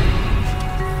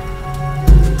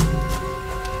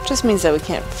 Just means that we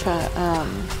can't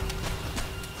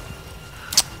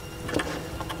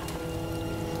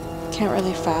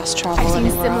really fast travel I've seen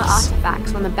anywhere similar else.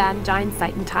 artifacts on the Ban Giant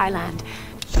site in Thailand.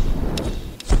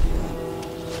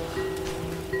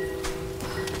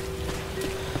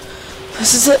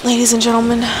 This is it, ladies and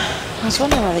gentlemen. I was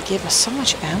wondering why they gave us so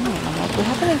much ammo, and I'm like, we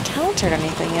haven't encountered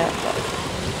anything yet, but...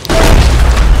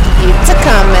 It's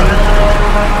a-coming.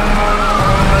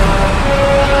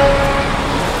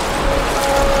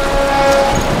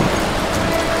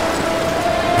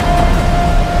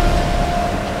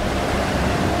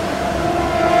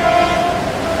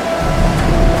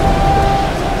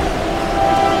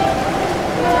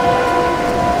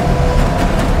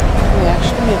 Are we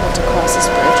actually gonna be able to cross this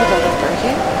bridge without it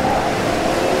breaking?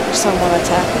 Someone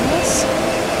attacking us?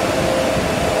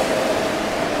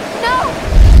 No!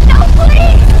 No,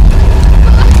 please!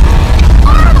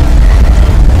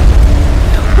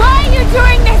 Why are you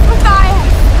doing this,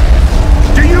 Matthias?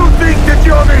 Do you think that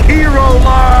you're the hero,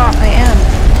 Lara? I am.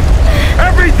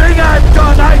 Everything I've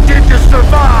done, I did to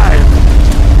survive.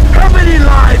 How many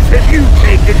lives have you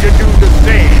taken to do the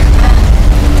same?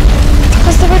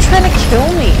 Because they were trying to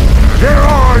kill me. There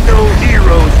are no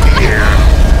heroes here.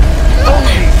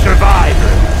 Only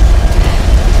survivors.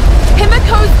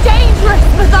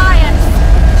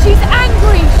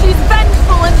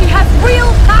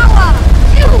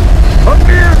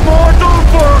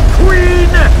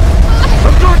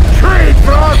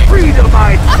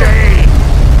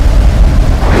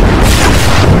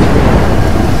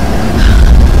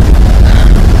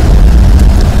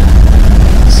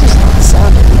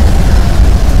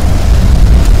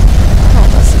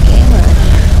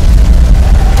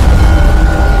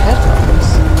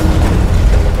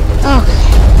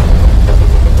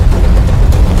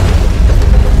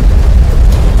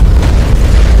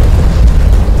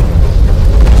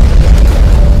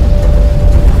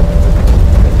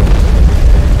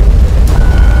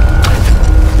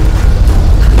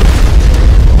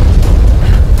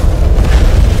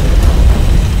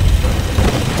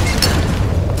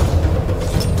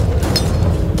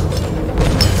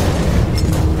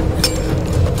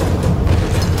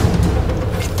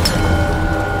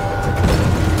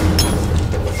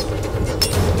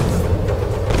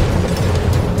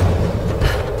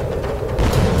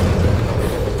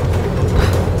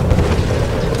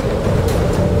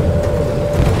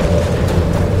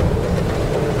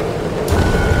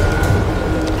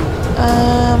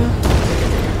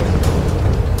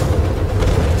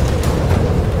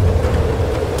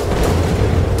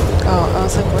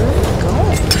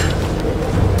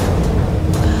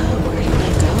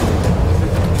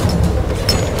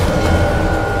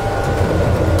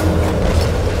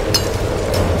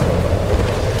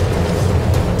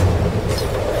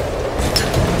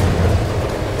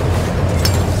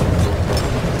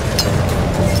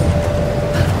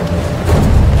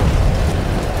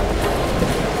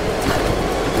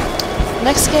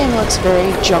 next game looks very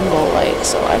jungle-like,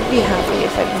 so I'd be happy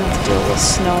if I didn't have to deal with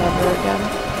snow ever again.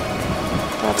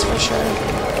 That's for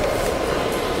sure.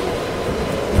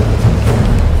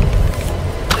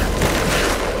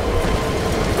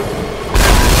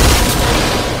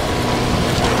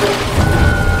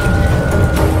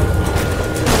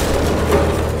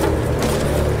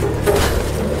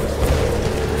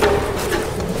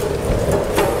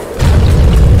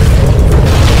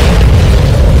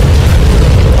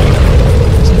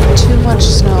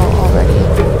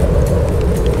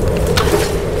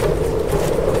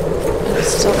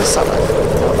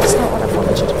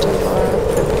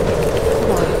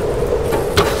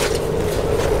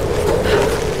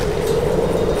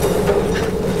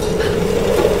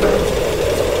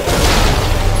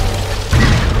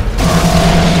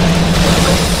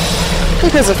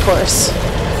 Because of course,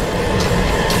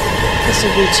 this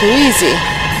would be too easy.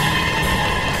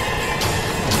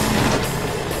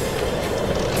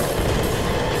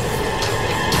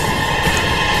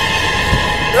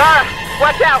 Lara,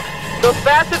 watch out! Those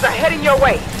bastards are heading your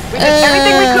way. We did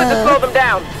everything we could to slow them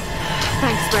down.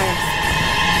 Thanks, Reyes.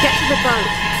 Get to the boat.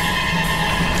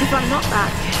 If I'm not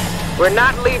back... We're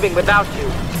not leaving without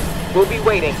you. We'll be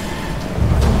waiting.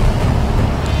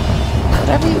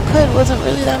 Whatever you could wasn't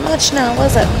really that much now,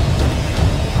 was it?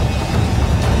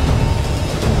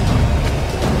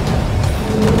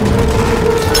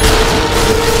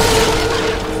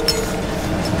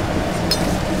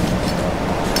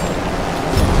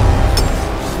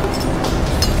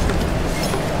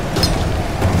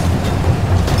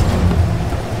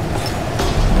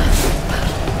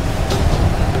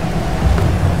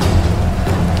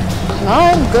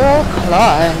 Climb, girl,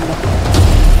 climb.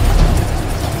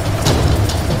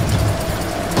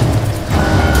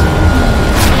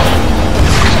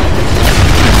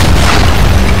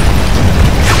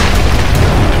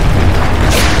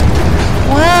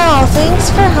 Thanks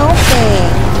for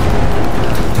helping.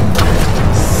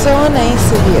 So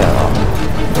nice of you.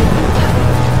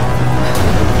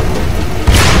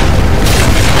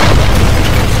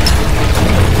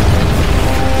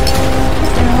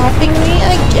 You're helping me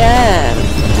again.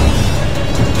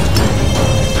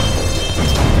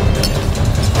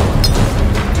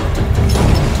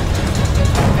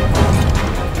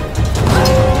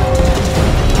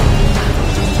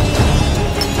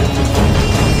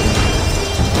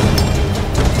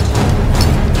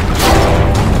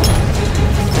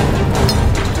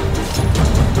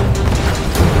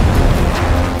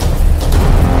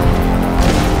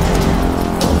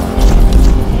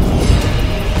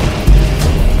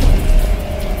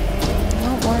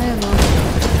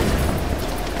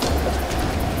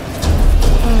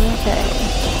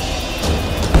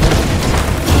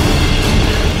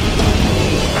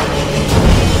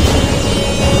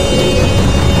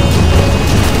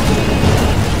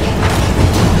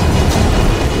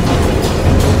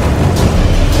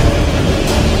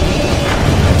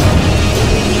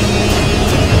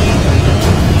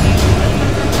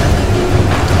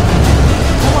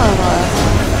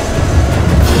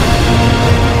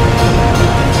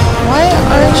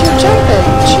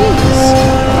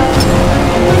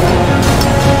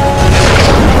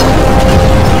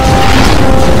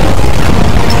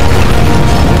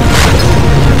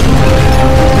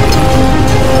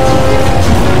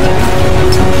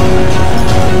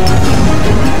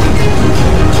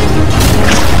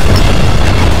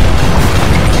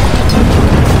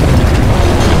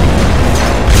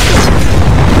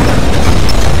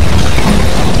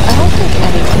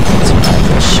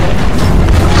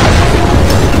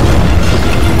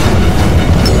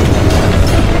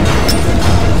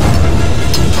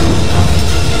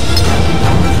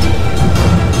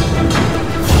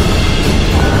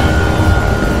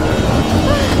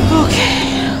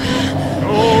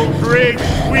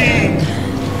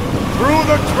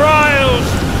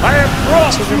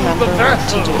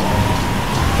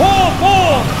 Pour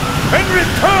forth and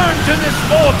return to this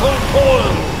mortal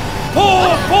coil.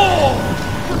 Pour forth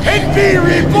and be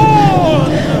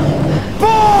reborn.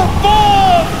 Pour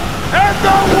forth and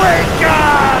awaken.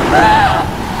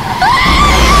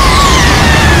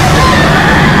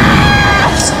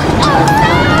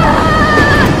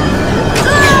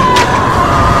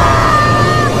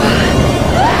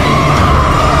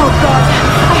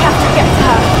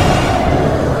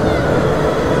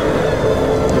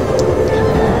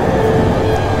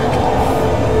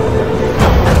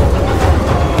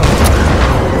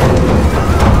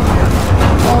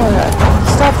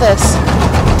 This.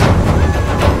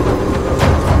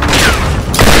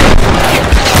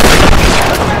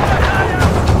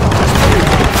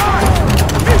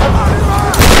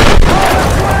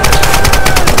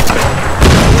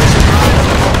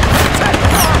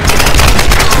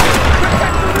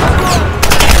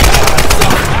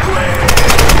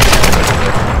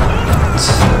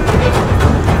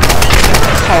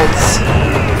 pulse.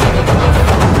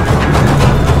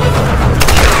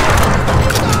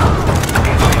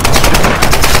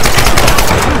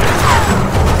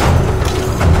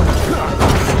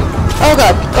 Oh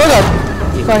god, oh god!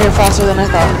 You got here faster than I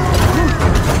thought.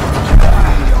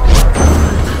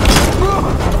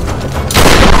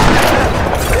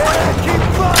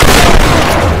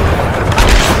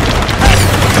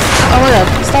 Oh my god,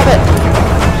 stop it!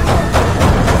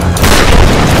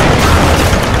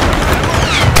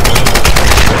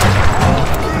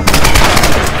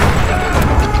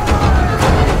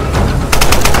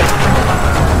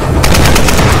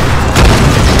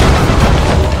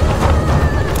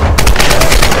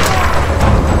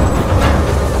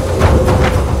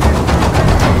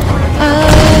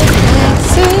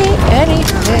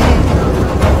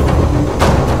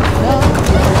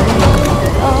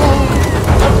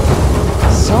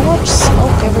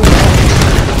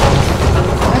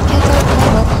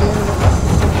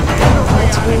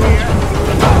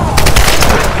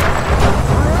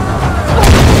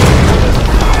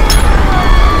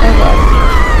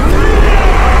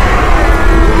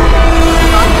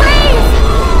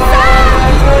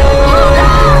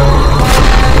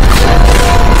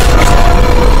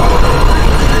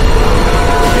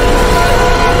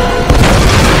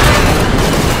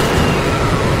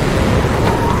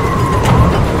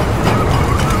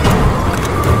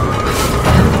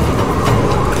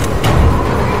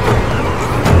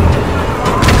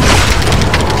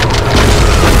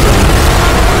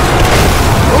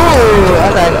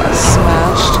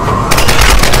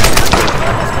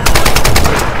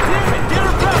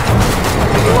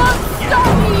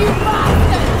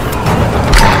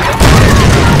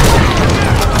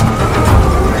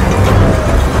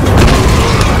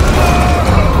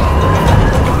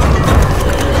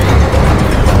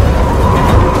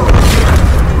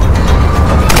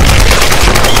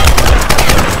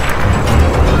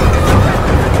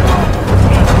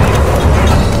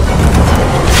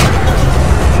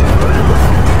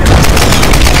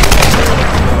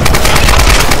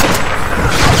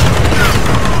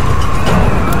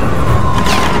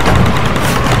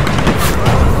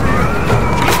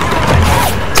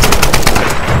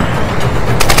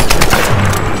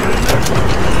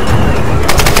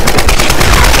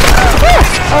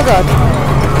 Oh god.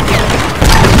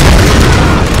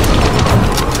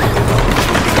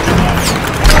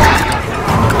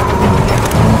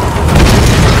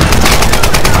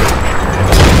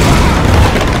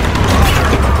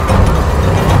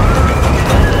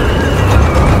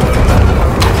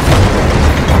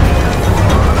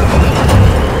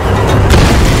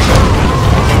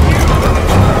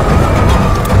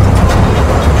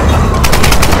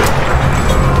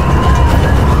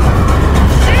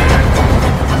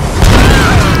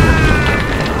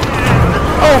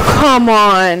 Come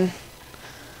on.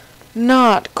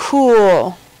 Not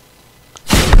cool.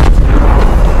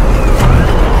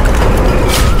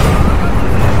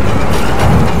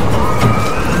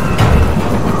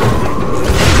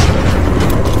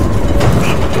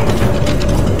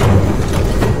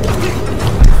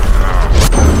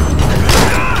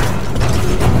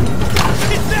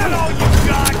 Is that all you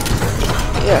got?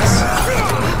 Yes.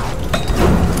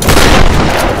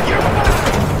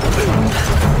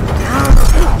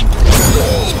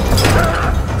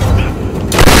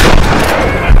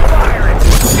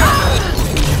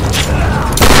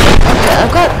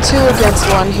 I've got 2 against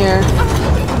 1 here.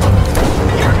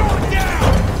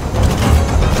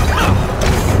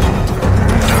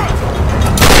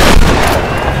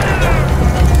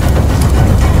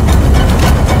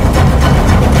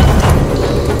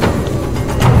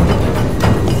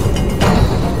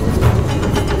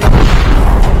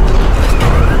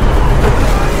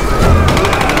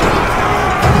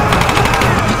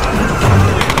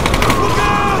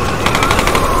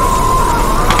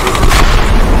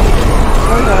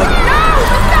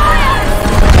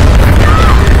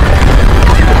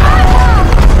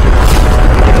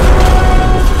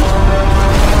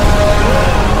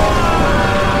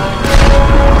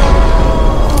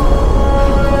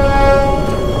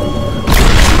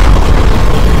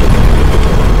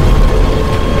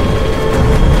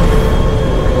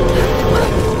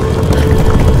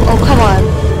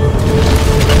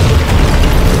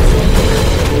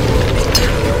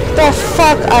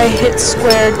 I hit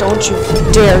square. Don't you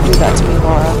dare do that to me,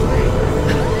 Laura.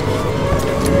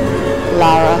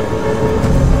 Lara.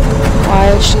 Why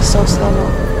is she so slow?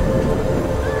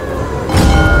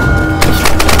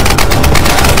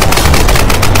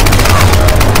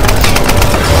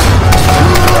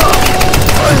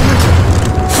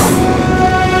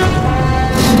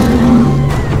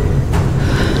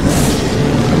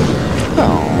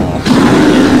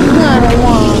 Oh.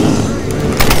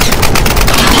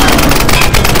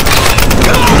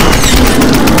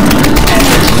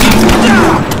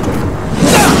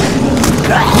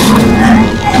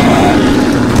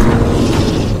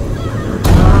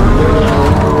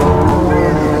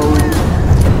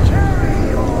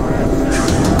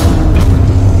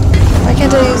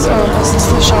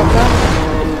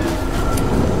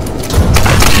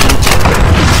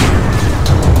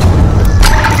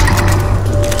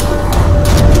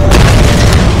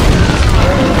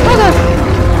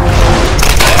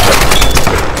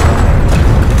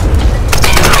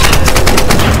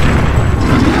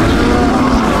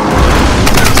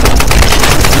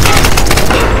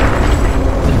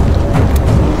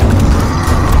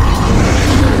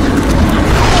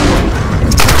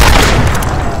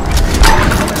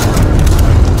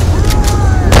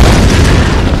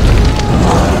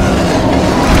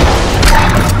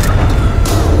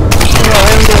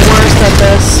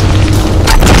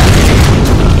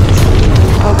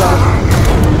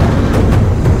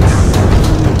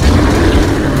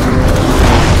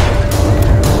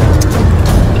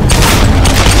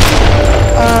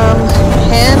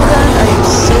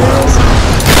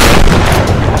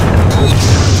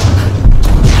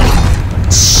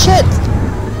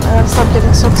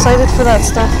 excited for that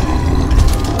stuff.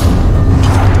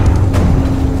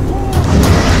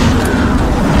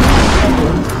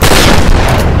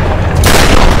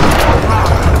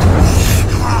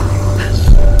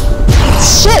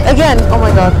 Shit! Again! Oh my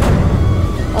god.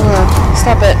 Oh my god.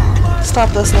 Stop it. Stop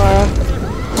this, Laura.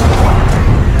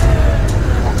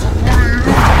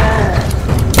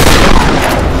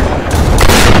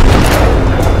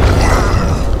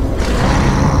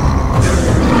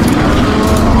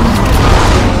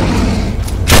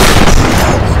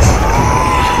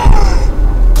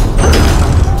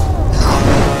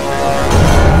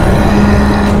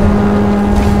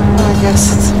 I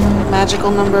guess it's a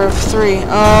magical number of 3.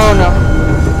 Oh no.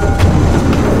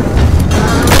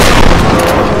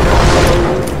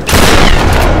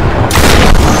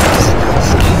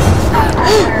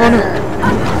 Oh no.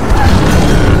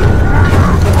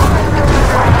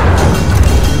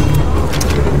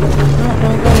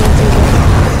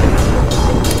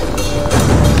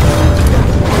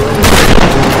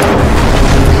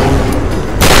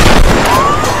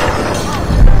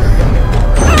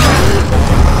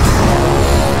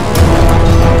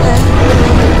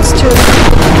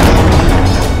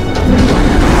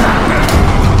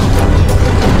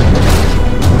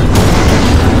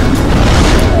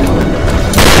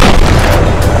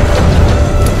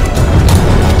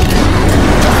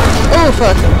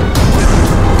 Fuck.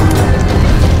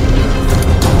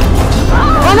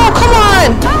 Oh no, come on!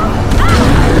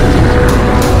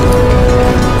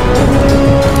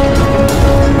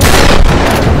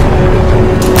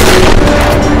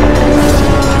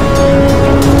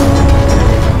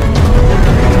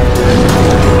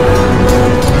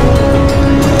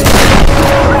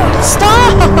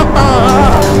 Stop!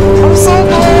 I'm so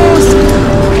close!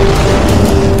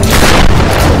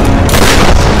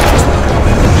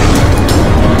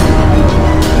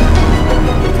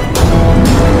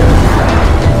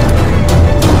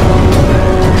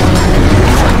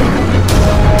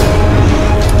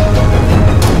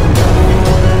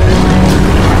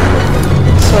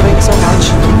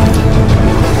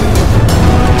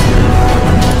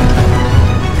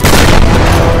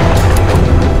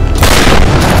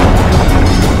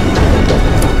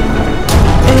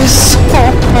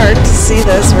 Hard to see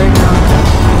this right now.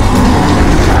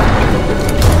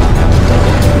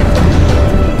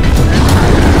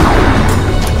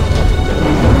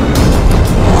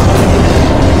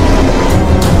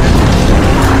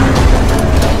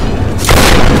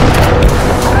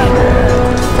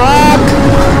 Fuck!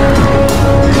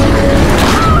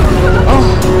 Oh.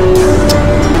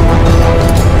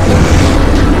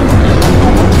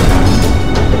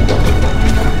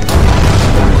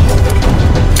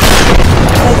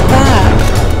 Like that.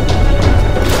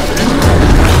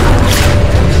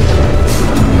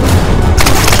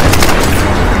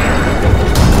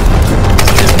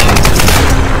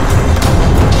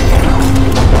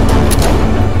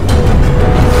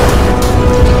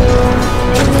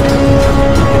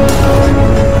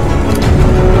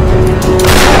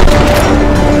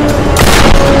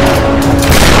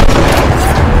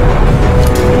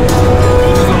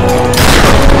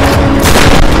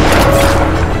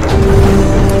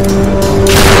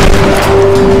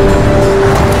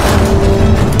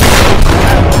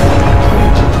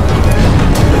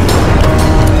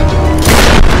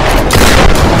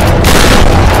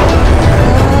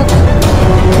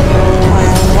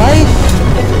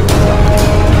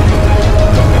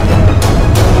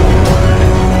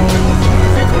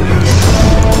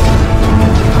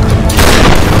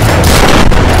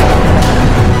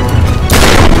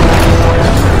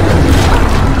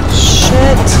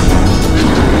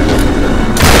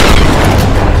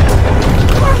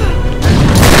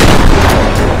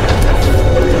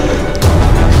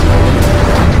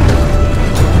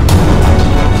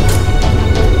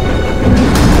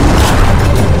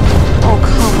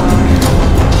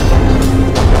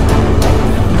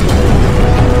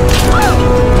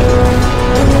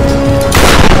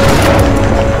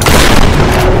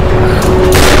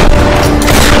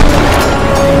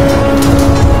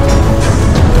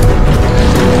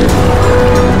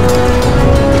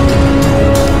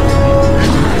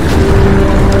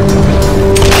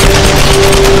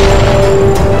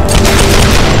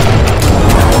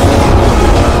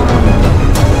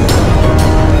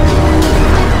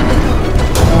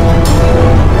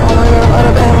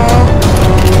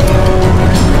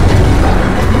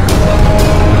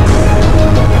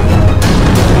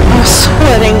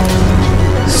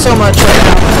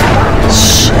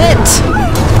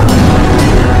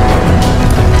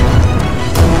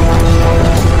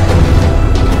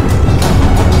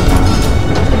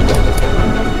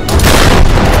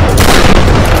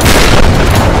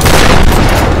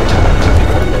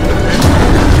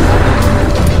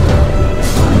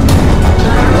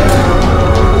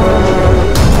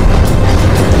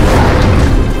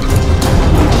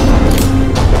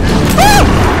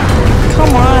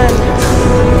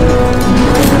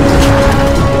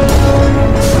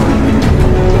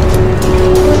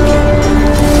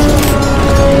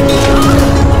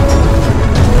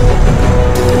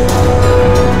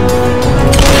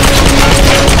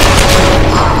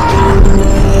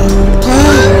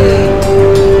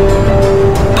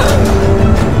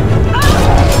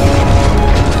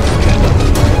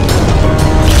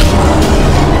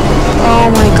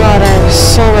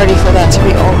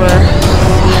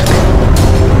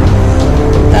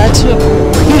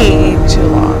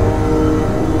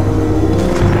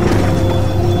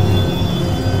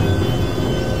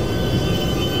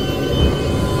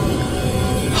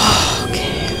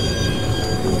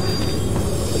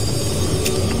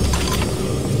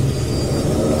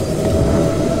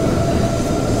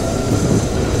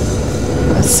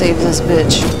 save this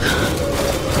bitch.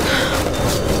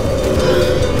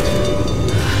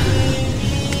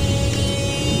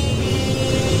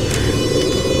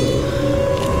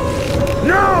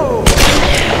 No!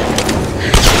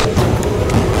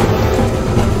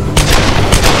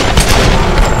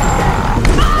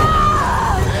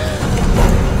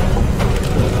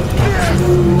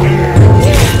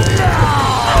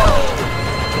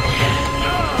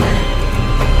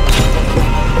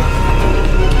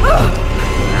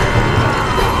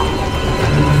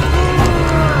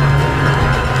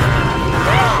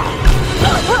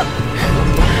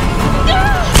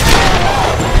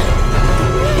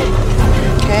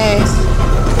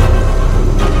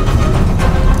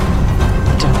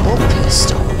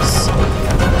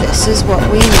 This is what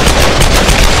we need.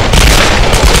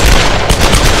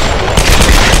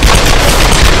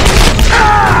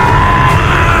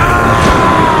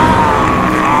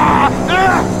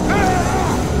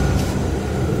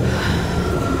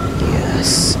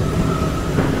 Yes.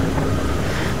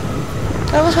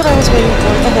 That was what I was waiting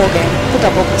for the whole game. The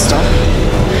double pistol.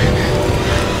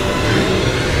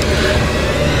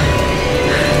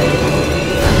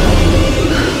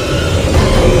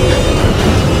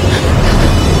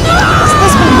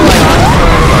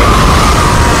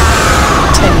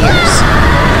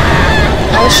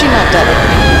 How is she not dead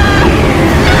already?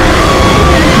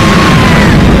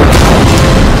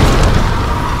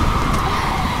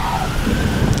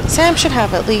 Sam should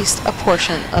have at least a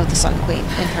portion of the Sun Queen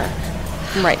in her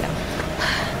right now.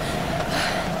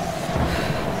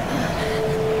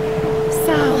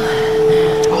 Sal.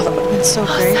 Oh, that would have been so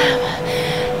great. Sam.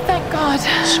 Thank God.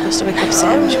 She's supposed to wake up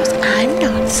Sam. She was like, I'm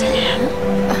not Sam.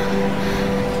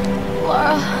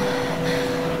 Laura.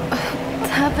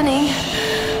 What's happening?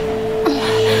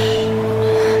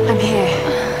 I'm here.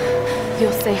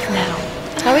 You're safe now.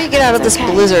 How about you get out of this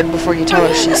blizzard before you tell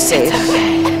her she's safe? It's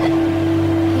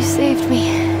okay. You saved me.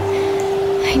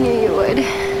 I knew you would.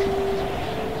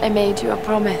 I made you a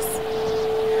promise.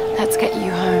 Let's get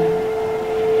you home.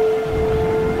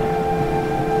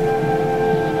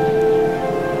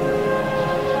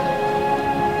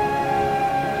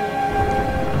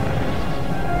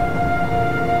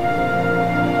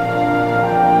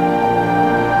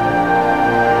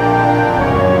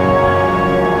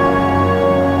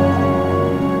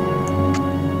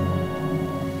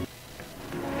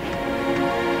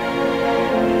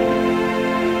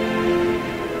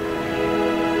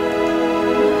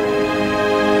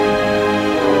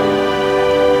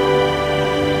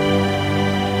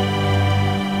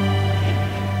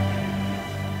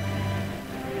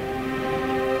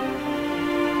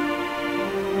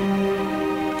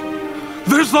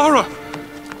 There's Lara!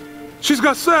 She's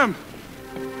got Sam!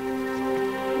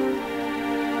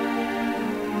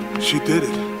 She did it.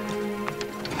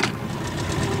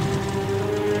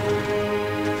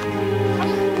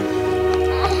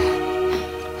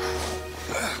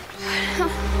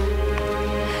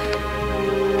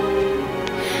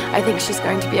 I think she's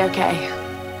going to be okay.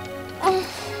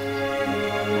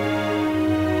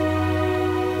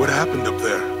 What happened up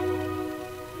there?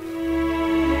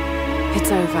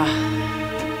 It's over.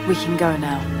 We can go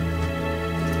now.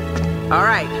 All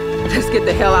right, let's get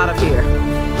the hell out of here.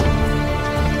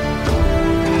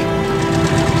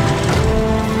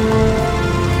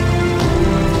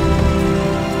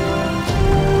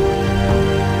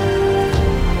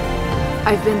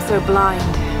 I've been so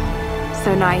blind,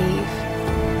 so naive.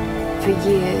 For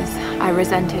years, I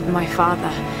resented my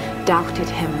father, doubted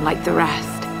him like the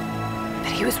rest.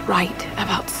 But he was right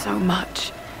about so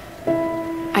much.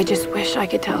 I just wish I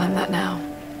could tell him that now.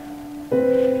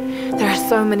 There are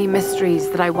so many mysteries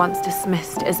that I once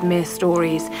dismissed as mere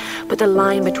stories, but the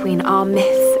line between our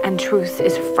myths and truth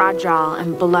is fragile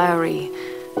and blurry.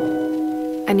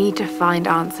 I need to find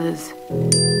answers.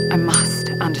 I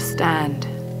must understand.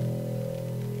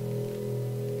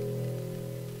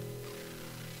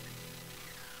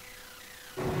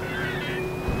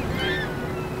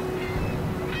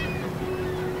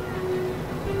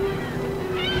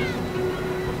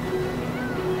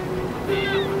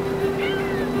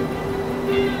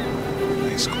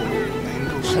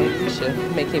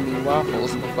 Making me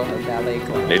waffles before her ballet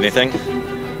class. Need anything?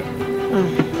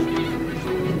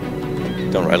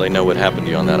 Don't really know what happened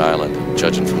to you on that island.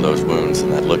 Judging from those wounds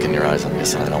and that look in your eyes, I'm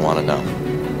guessing I don't want to know.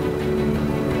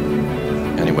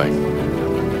 Anyway,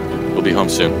 we'll be home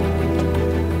soon.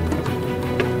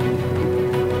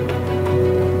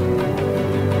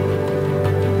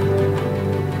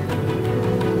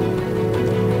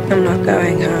 I'm not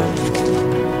going home.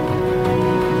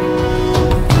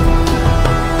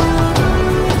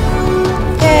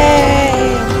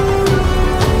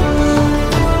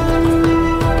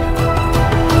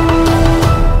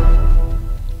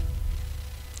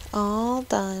 all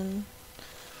done.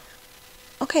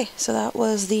 Okay, so that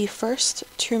was the first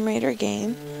Tomb Raider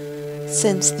game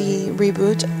since the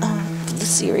reboot of the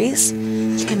series,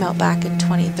 which came out back in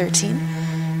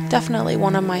 2013. Definitely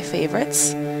one of my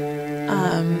favorites.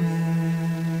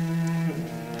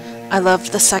 I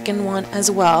loved the second one as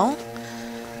well.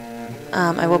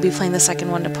 I will be playing the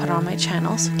second one to put on my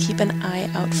channel, so keep an eye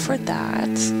out for that.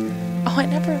 Oh, I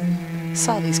never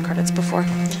saw these credits before.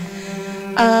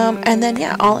 And then,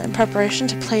 yeah, all in preparation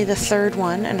to play the third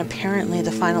one, and apparently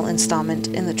the final installment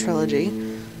in the trilogy,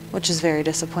 which is very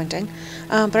disappointing.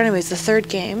 But anyways, the third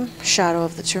game, Shadow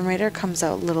of the Tomb Raider, comes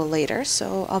out a little later,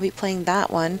 so I'll be playing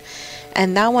that one.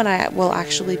 And that one I will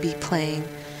actually be playing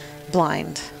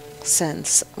blind,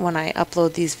 since when I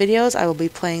upload these videos, I will be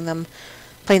playing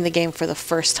the game for the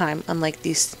first time, unlike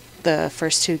the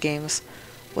first two games,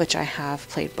 which I have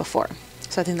played before.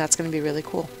 So I think that's going to be really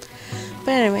cool.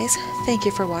 But anyways, thank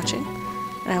you for watching,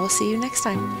 and I will see you next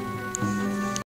time.